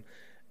liked him.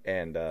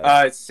 And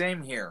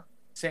same here.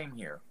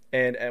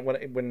 And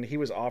when he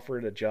was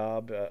offered a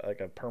job, like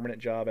a permanent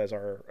job as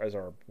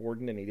our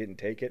warden, and he didn't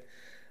take it,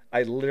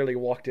 I literally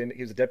walked in.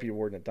 He was a deputy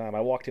warden at the time.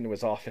 I walked into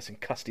his office and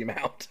cussed him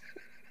out.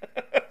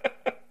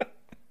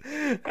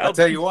 I'll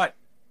tell you what.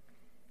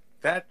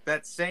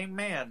 That same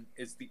man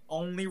is the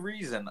only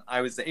reason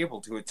I was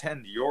able to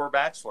attend your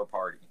bachelor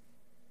party.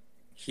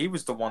 He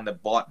was the one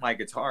that bought my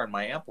guitar and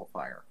my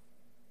amplifier.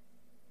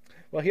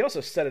 Well, he also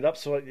set it up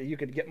so you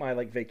could get my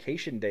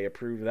vacation day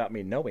approved without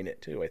me knowing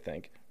it too, I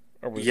think.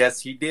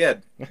 Yes, he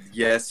did.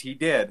 Yes, he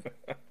did.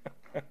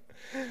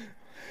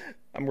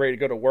 I'm ready to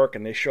go to work,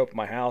 and they show up at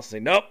my house and say,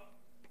 "Nope,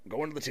 I'm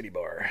going to the titty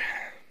bar."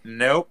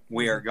 Nope,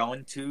 we are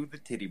going to the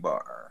titty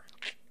bar.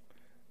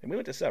 And we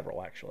went to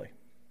several, actually.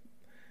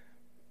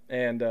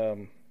 And,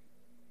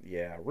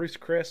 Ruth's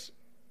Chris,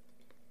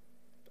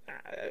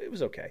 it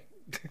was okay.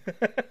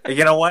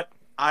 You know what?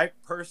 I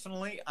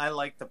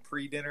like the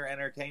pre-dinner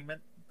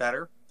entertainment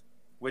better,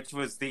 which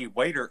was the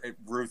waiter at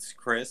Ruth's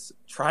Chris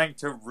trying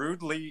to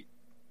rudely,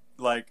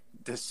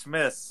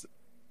 dismiss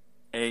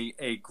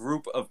a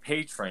group of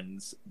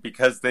patrons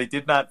because they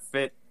did not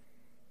fit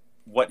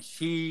what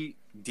he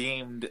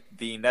deemed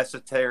the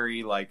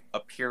necessary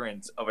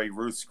appearance of a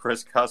Ruth's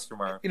Chris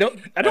customer.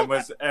 And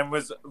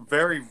was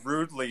very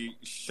rudely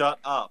shut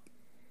up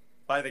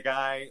by the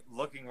guy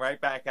looking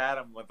right back at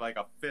him with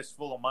a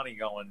fistful of money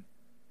going,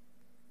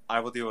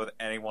 "I will deal with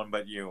anyone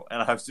but you."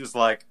 And I was just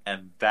like,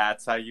 and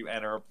that's how you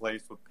enter a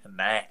place with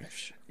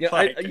panache.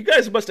 Yeah, you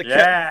guys must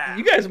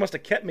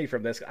have kept me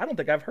from this. I don't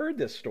think I've heard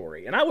this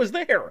story, and I was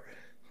there.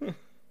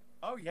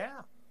 Oh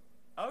yeah.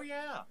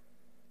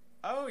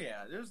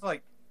 There's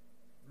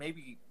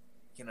maybe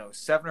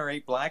 7 or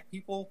 8 black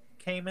people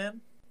came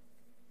in,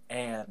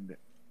 and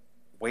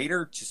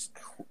waiter just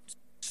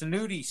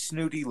snooty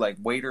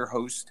waiter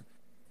host,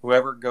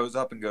 whoever goes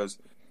up and goes,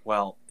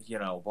 "Well,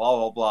 blah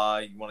blah blah,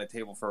 you want a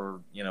table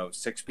for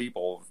 6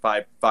 people,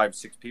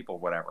 6 people,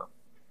 whatever.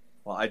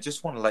 Well, I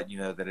just want to let you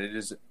know that it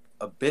is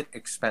a bit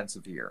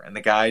expensive here." And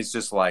the guy's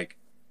just like,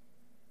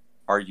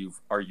 are you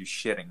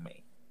shitting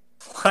me?"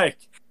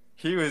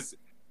 He was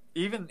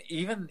even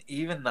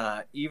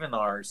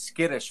our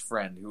skittish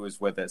friend who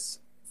was with us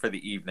for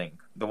the evening,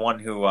 the one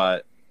who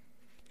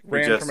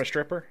ran from a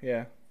stripper.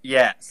 Yeah.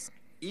 Yes.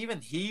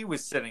 Even he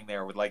was sitting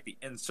there with the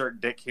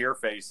insert dick here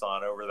face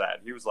on over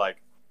that. He was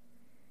like,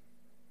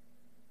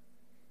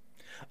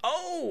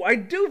 "Oh, I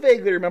do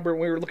vaguely remember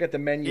when we were looking at the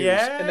menus,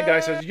 and the guy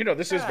says,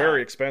 this is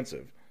very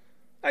expensive."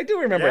 I do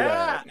remember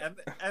that.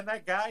 And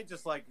that guy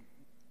just the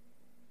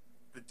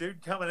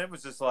dude coming in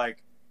was just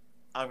like,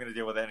 "I'm going to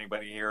deal with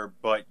anybody here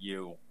but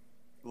you.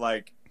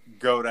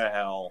 Go to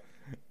hell."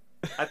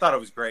 I thought it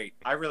was great.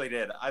 I really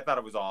did. I thought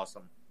it was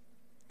awesome.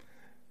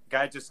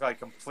 Guy just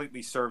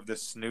completely served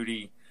this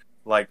snooty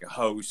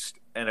host,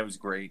 and it was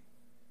great.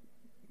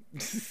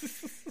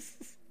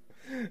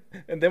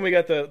 And then we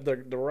got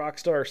the rock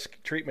star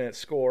treatment at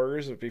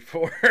Scores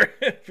before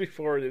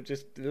it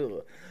just.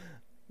 Ugh.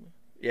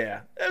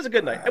 Yeah, that was a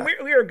good night. And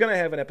we are going to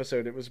have an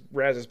episode. It was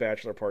Raz's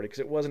bachelor party because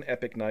it was an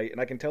epic night. And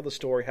I can tell the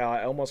story how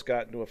I almost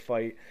got into a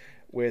fight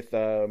with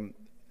the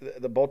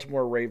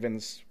Baltimore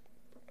Ravens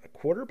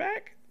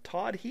quarterback,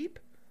 Todd Heap.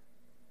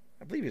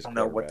 I believe he's a quarterback.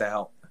 I don't know what the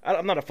hell.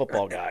 I'm not a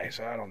football guy,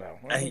 so I don't know.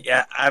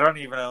 Yeah, I don't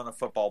even own a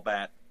football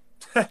bat.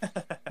 Home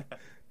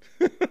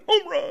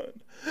run.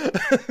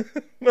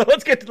 Well,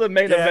 let's get to the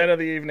main event of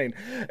the evening.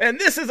 And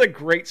this is a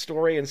great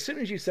story. And as soon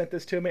as you sent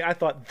this to me, I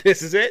thought,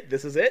 this is it.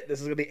 This is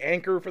going to be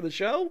anchor for the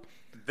show.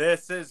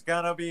 This is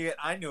going to be it.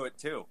 I knew it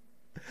too.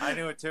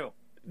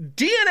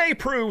 DNA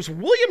proves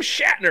William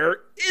Shattner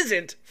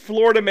isn't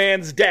Florida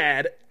Man's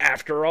dad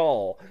after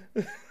all.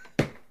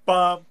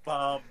 Bum,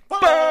 bum,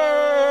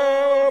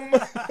 bum.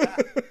 Bum!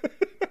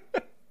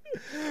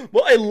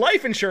 Well, a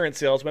life insurance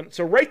salesman.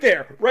 So right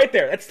there.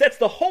 That's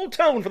the whole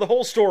tone for the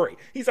whole story.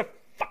 He's a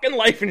fucking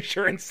life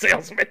insurance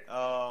salesman.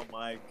 Oh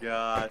my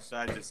gosh!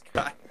 I just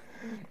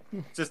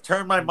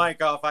turn my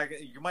mic off.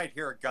 You might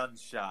hear a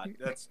gunshot.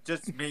 That's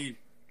just me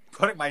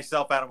putting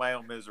myself out of my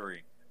own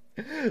misery.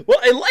 Well,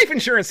 a life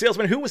insurance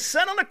salesman who was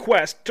sent on a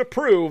quest to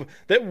prove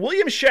that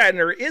William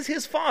Shatner is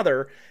his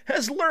father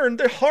has learned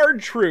the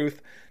hard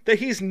truth that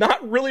he's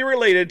not really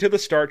related to the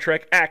Star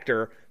Trek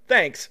actor,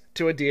 thanks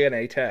to a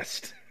DNA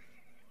test.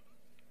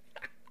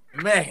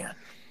 Man.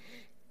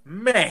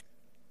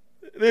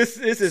 This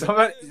is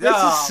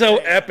so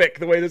epic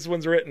the way this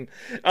one's written.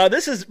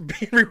 This is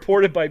being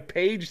reported by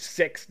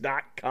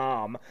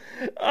page6.com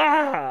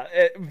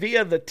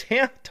via the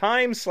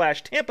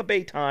Times/Tampa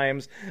Bay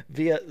Times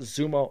via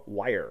Zuma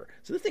Wire.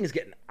 So this thing is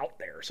getting out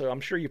there. So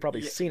I'm sure you've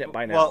probably seen it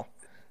by now. Well,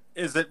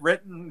 is it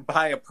written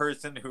by a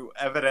person who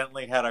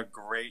evidently had a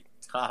great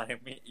time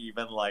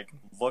even like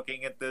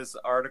looking at this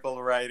article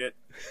to write it?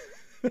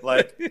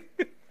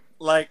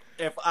 Like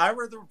if I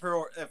were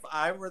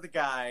the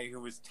guy who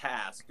was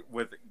tasked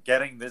with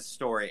getting this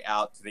story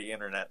out to the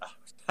internet,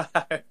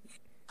 I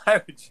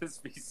would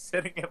just be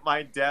sitting at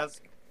my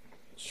desk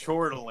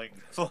chortling.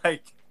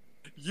 Like,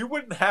 you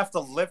wouldn't have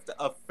to lift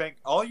a finger.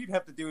 All you'd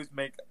have to do is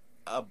make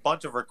a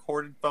bunch of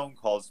recorded phone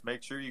calls to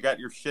make sure you got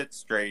your shit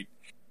straight,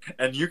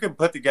 and you can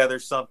put together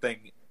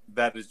something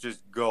that is just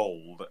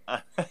gold.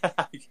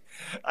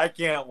 I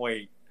can't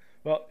wait.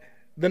 Well,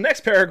 the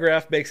next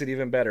paragraph makes it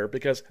even better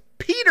because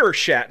Peter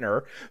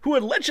Shatner, who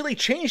allegedly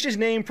changed his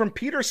name from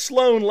Peter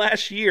Sloan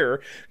last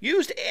year,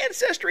 used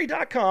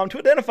Ancestry.com to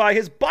identify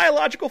his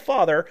biological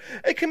father,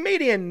 a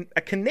Canadian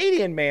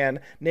man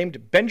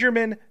named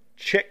Benjamin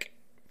Chick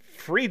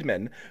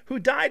Friedman, who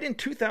died in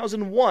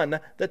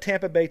 2001, the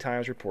Tampa Bay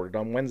Times reported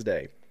on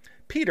Wednesday.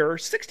 Peter,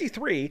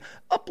 63,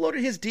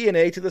 uploaded his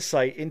DNA to the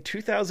site in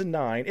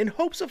 2009 in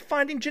hopes of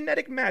finding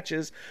genetic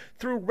matches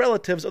through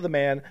relatives of the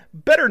man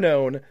better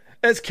known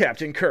as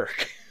Captain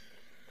Kirk.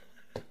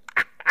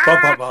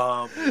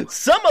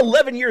 Some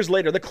 11 years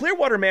later, the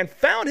Clearwater man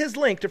found his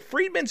link to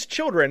Friedman's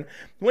children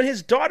when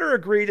his daughter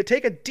agreed to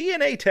take a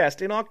DNA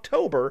test in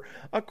October,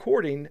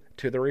 according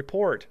to the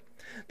report.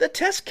 The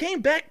test came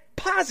back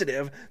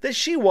positive that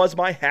she was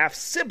my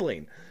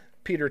half-sibling,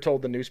 Peter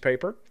told the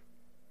newspaper.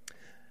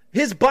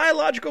 His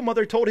biological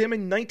mother told him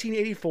in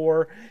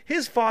 1984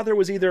 his father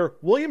was either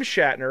William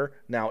Shatner,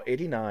 now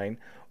 89,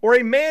 or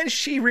a man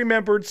she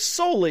remembered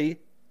solely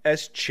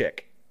as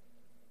Chick.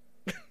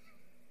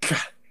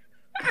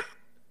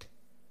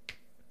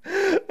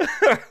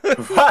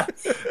 What?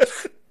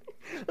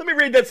 Let me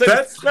read that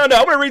sentence. No, I'm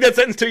going to read that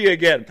sentence to you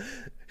again.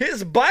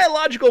 His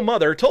biological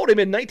mother told him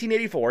in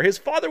 1984 his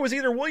father was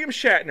either William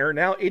Shatner,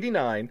 now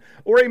 89,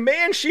 or a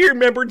man she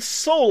remembered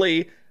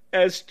solely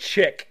as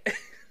Chick.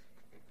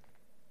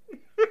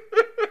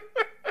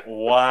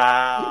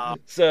 Wow.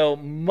 So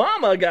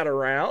Mama got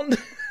around.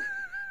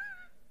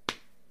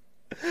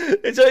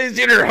 And so he's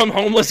either a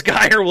homeless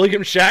guy or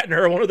William Shatner,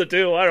 or one of the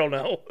two. I don't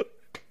know.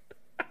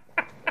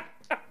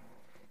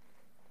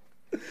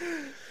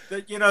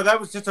 That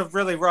was just a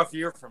really rough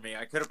year for me.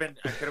 I could have been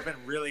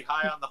really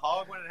high on the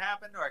hog when it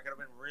happened, or I could have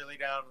been really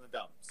down in the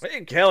dumps.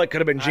 Hell, it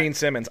could have been Gene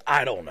Simmons.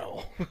 I don't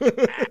know.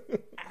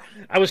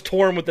 I was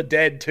torn with the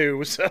Dead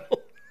too, so.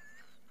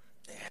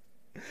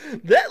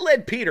 That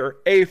led Peter,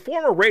 a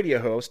former radio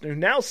host who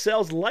now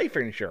sells life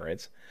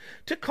insurance,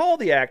 to call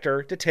the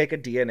actor to take a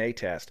DNA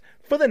test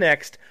for the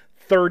next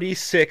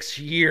 36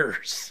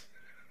 years.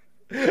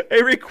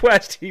 A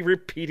request he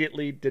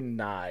repeatedly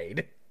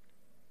denied.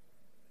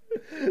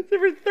 So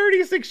for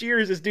 36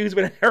 years, this dude's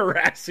been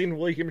harassing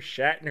William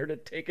Shatner to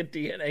take a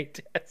DNA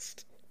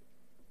test.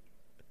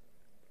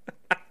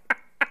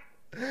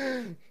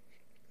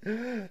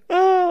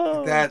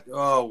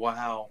 Oh,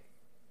 wow.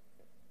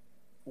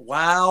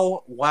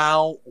 Wow.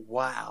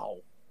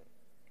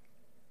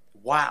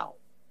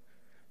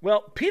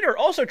 Well, Peter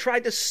also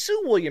tried to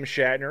sue William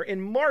Shatner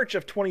in March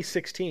of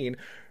 2016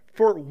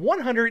 for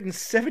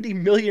 $170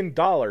 million,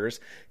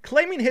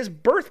 claiming his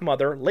birth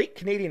mother, late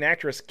Canadian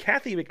actress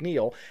Kathy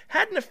McNeil,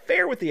 had an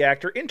affair with the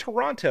actor in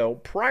Toronto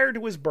prior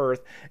to his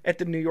birth at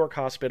the New York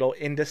hospital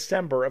in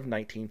December of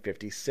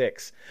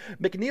 1956.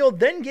 McNeil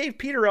then gave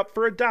Peter up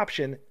for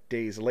adoption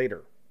days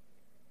later.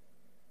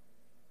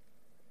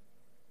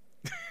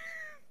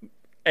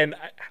 And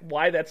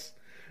why that's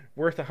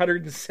worth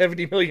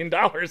 $170 million,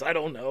 I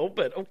don't know,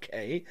 but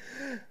okay.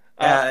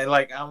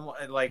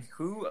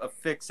 Who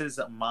affixes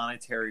a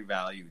monetary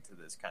value to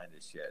this kind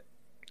of shit?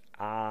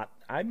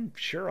 I'm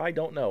sure I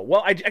don't know.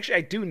 Well, I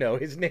do know.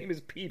 His name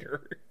is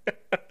Peter.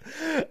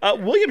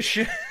 William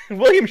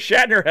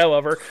Shatner,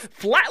 however,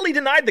 flatly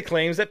denied the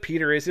claims that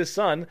Peter is his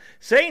son,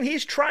 saying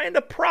he's trying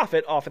to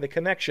profit off of the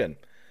connection.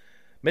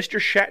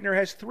 Mr. Shatner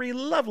has 3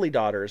 lovely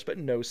daughters, but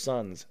no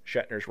sons,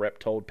 Shatner's rep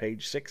told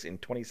Page 6 in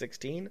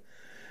 2016.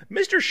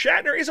 Mr.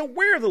 Shatner is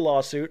aware of the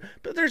lawsuit,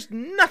 but there's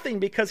nothing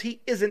because he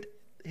isn't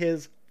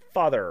his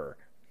father.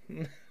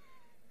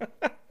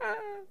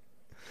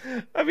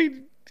 I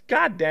mean,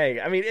 god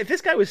dang. I mean, if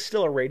this guy was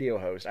still a radio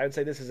host, I would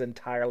say this is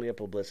entirely a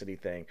publicity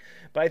thing.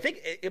 But I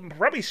think it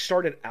probably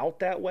started out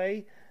that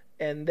way,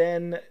 and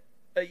then,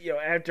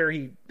 after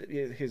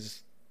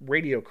his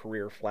radio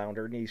career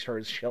floundered and he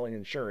started selling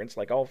insurance,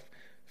 like all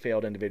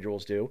failed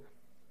individuals do.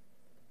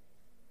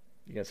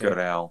 Go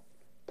to hell.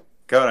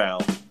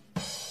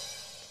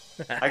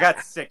 I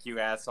got sick, you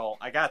asshole.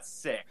 I got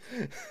sick.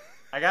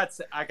 I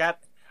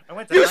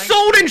went to You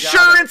sold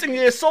insurance and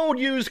you sold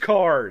used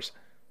cars.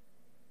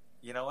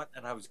 You know what?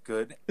 And I was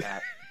good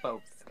at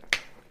both.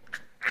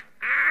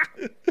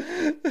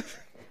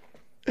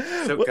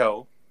 So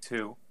go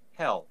to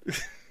hell.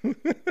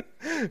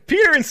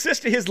 Peter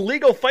insisted his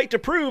legal fight to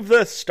prove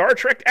the Star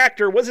Trek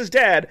actor was his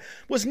dad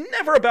was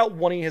never about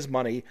wanting his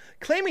money,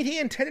 claiming he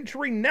intended to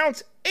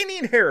renounce any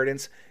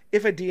inheritance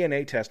if a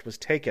DNA test was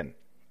taken.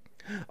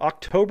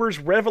 October's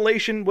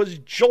revelation was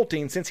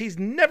jolting since he's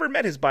never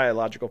met his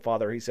biological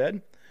father, he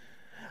said.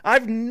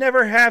 I've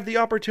never had the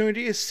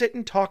opportunity to sit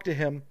and talk to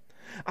him.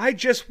 I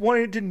just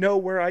wanted to know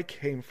where I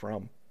came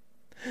from.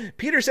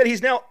 Peter said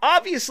he's now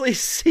obviously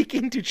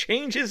seeking to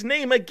change his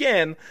name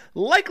again,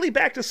 likely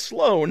back to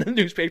Sloan, the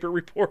newspaper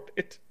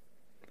reported.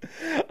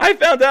 I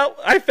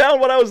found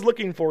what I was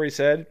looking for, he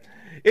said.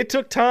 It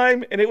took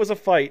time and it was a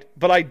fight,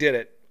 but I did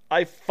it.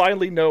 I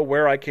finally know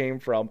where I came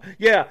from.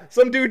 Yeah,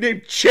 some dude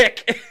named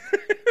Chick.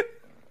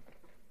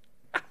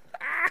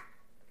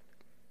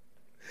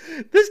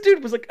 This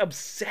dude was like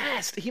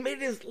obsessed. He made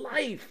it his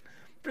life.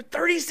 For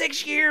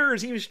 36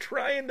 years, he was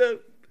trying to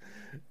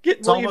get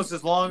It's almost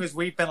as long as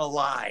we've been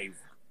alive.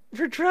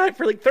 For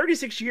like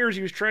 36 years,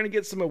 he was trying to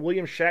get some of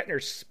William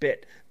Shattner's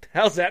spit.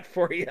 How's that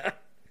for you?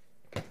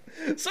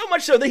 So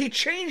much so that he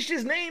changed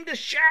his name to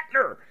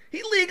Shatner.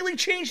 He legally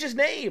changed his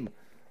name.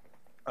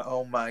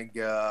 Oh my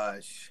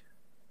gosh.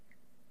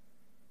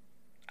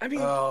 I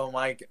mean, oh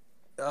my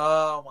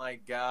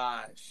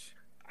gosh.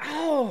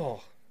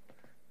 Oh.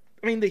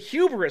 I mean, the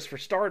hubris for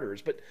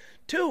starters, but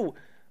two,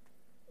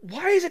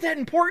 why is it that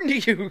important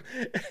to you?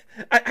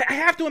 I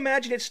have to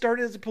imagine it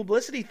started as a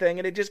publicity thing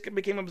and it just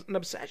became an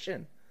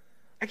obsession.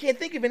 I can't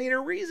think of any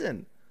other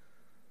reason.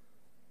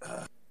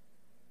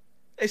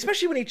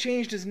 Especially when he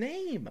changed his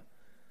name.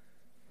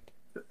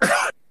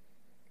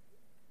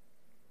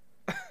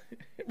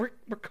 We're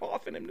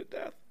coughing him to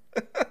death.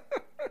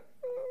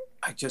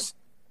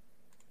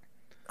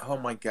 Oh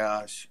my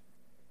gosh.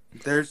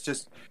 There is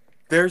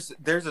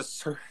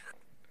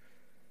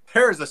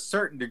a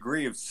certain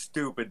degree of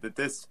stupid that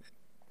this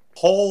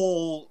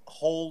whole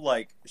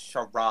like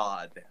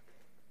charade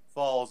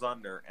falls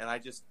under, and I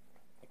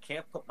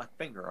can't put my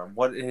finger on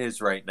what it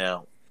is right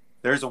now.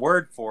 There's a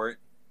word for it.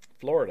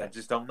 Florida. I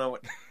just don't know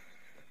it.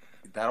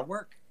 That'll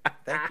work.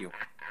 Thank you.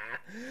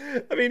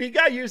 I mean, he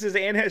got used his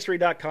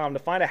ancestry.com to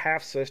find a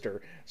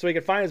half-sister so he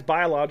could find his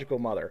biological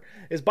mother.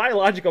 His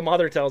biological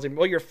mother tells him,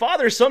 well, your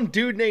father's some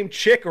dude named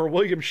Chick or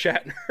William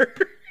Shatner.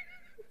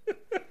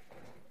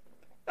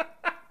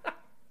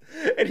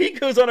 And he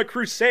goes on a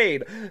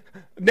crusade,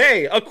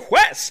 nay, a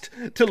quest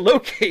to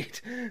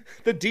locate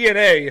the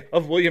DNA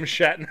of William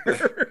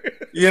Shatner.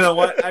 You know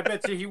what? I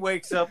bet you he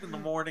wakes up in the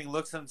morning,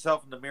 looks at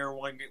himself in the mirror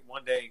one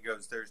day and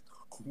goes, there's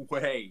no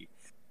way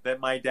that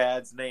my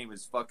dad's name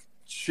is fucking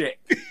Chick.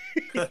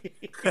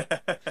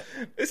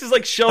 This is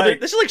like Sheldon.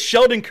 This is like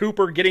Sheldon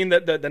Cooper getting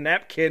the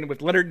napkin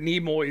with Leonard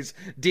Nimoy's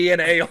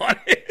DNA on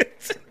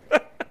it.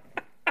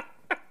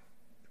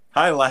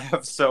 I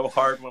laughed so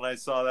hard when I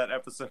saw that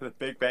episode of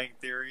Big Bang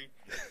Theory.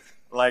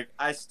 Like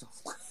I still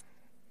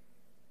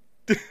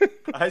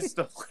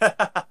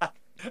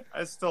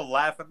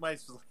laugh at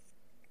myself.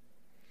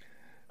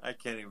 I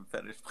can't even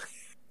finish.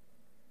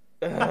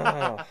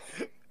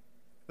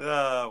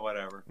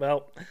 Whatever.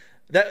 Well,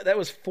 that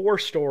was 4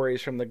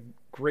 stories from the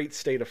great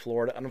state of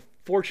Florida.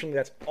 Unfortunately,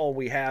 that's all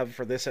we have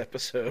for this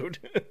episode.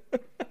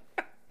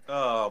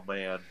 Oh,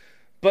 man.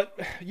 But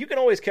you can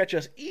always catch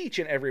us each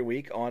and every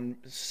week on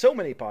so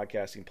many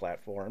podcasting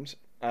platforms,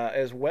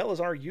 as well as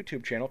our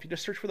YouTube channel. If you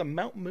just search for the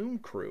Mount Moon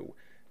Crew.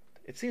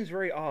 It seems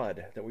very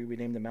odd that we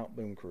named the Mount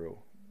Moon Crew,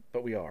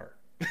 but we are.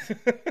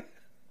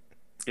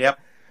 Yep.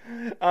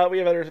 We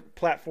have other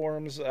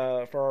platforms for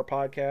our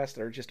podcast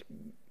that are just,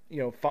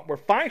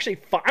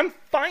 I'm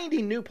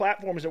finding new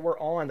platforms that we're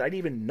on that I didn't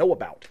even know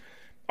about.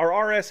 Our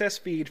RSS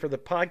feed for the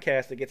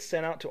podcast that gets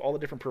sent out to all the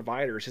different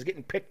providers is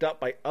getting picked up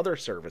by other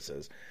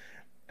services.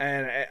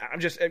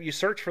 And you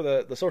search for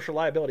the Social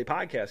Liability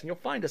Podcast, and you'll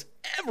find us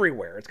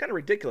everywhere. It's kind of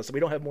ridiculous that we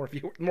don't have more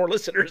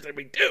listeners than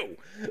we do.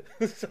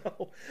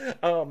 So,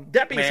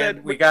 that being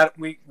said, we got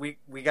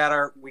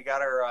our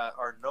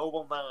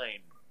Noble 9.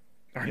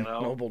 Our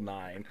Noble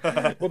 9.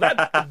 Well,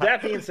 that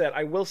being said,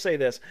 I will say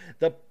this: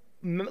 the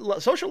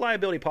Social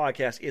Liability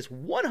Podcast is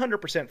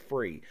 100%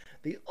 free.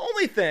 The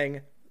only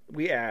thing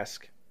we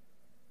ask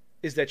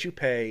is that you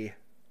pay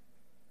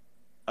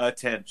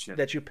attention.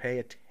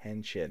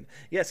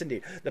 Yes,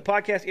 indeed. The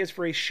podcast is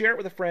free. Share it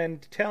with a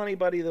friend. Tell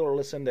anybody that will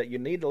listen that you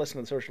need to listen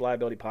to the Social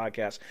Liability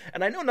Podcast.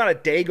 And I know not a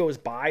day goes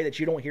by that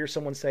you don't hear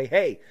someone say,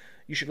 hey,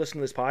 you should listen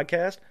to this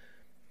podcast.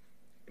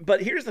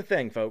 But here's the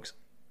thing, folks.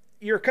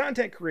 You're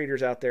content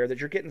creators out there that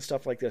you're getting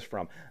stuff like this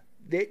from.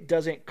 It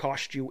doesn't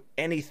cost you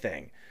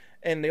anything.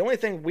 And the only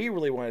thing we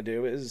really want to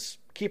do is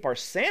keep our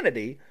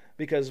sanity,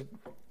 because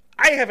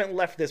I haven't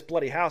left this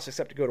bloody house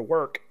except to go to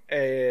work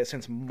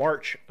since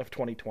March of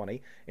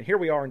 2020, and here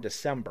we are in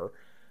December.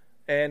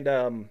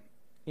 And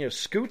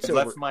Scoot's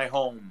left my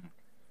home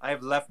I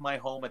have left my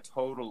home a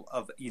total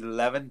of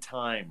 11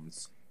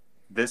 times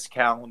this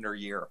calendar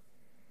year.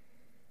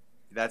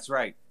 That's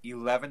right.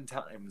 11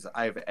 times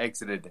I've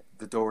exited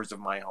the doors of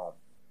my home.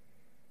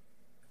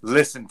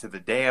 Listen to the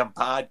damn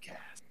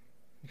podcast.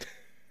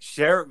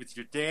 Share it with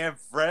your damn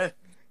friends.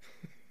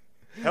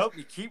 Help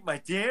me keep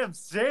my damn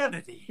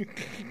sanity.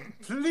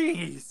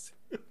 Please.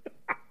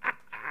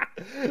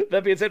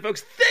 That being said,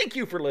 folks, thank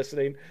you for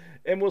listening,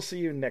 and we'll see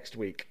you next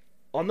week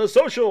on the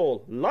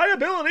Social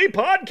Liability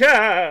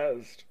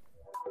Podcast.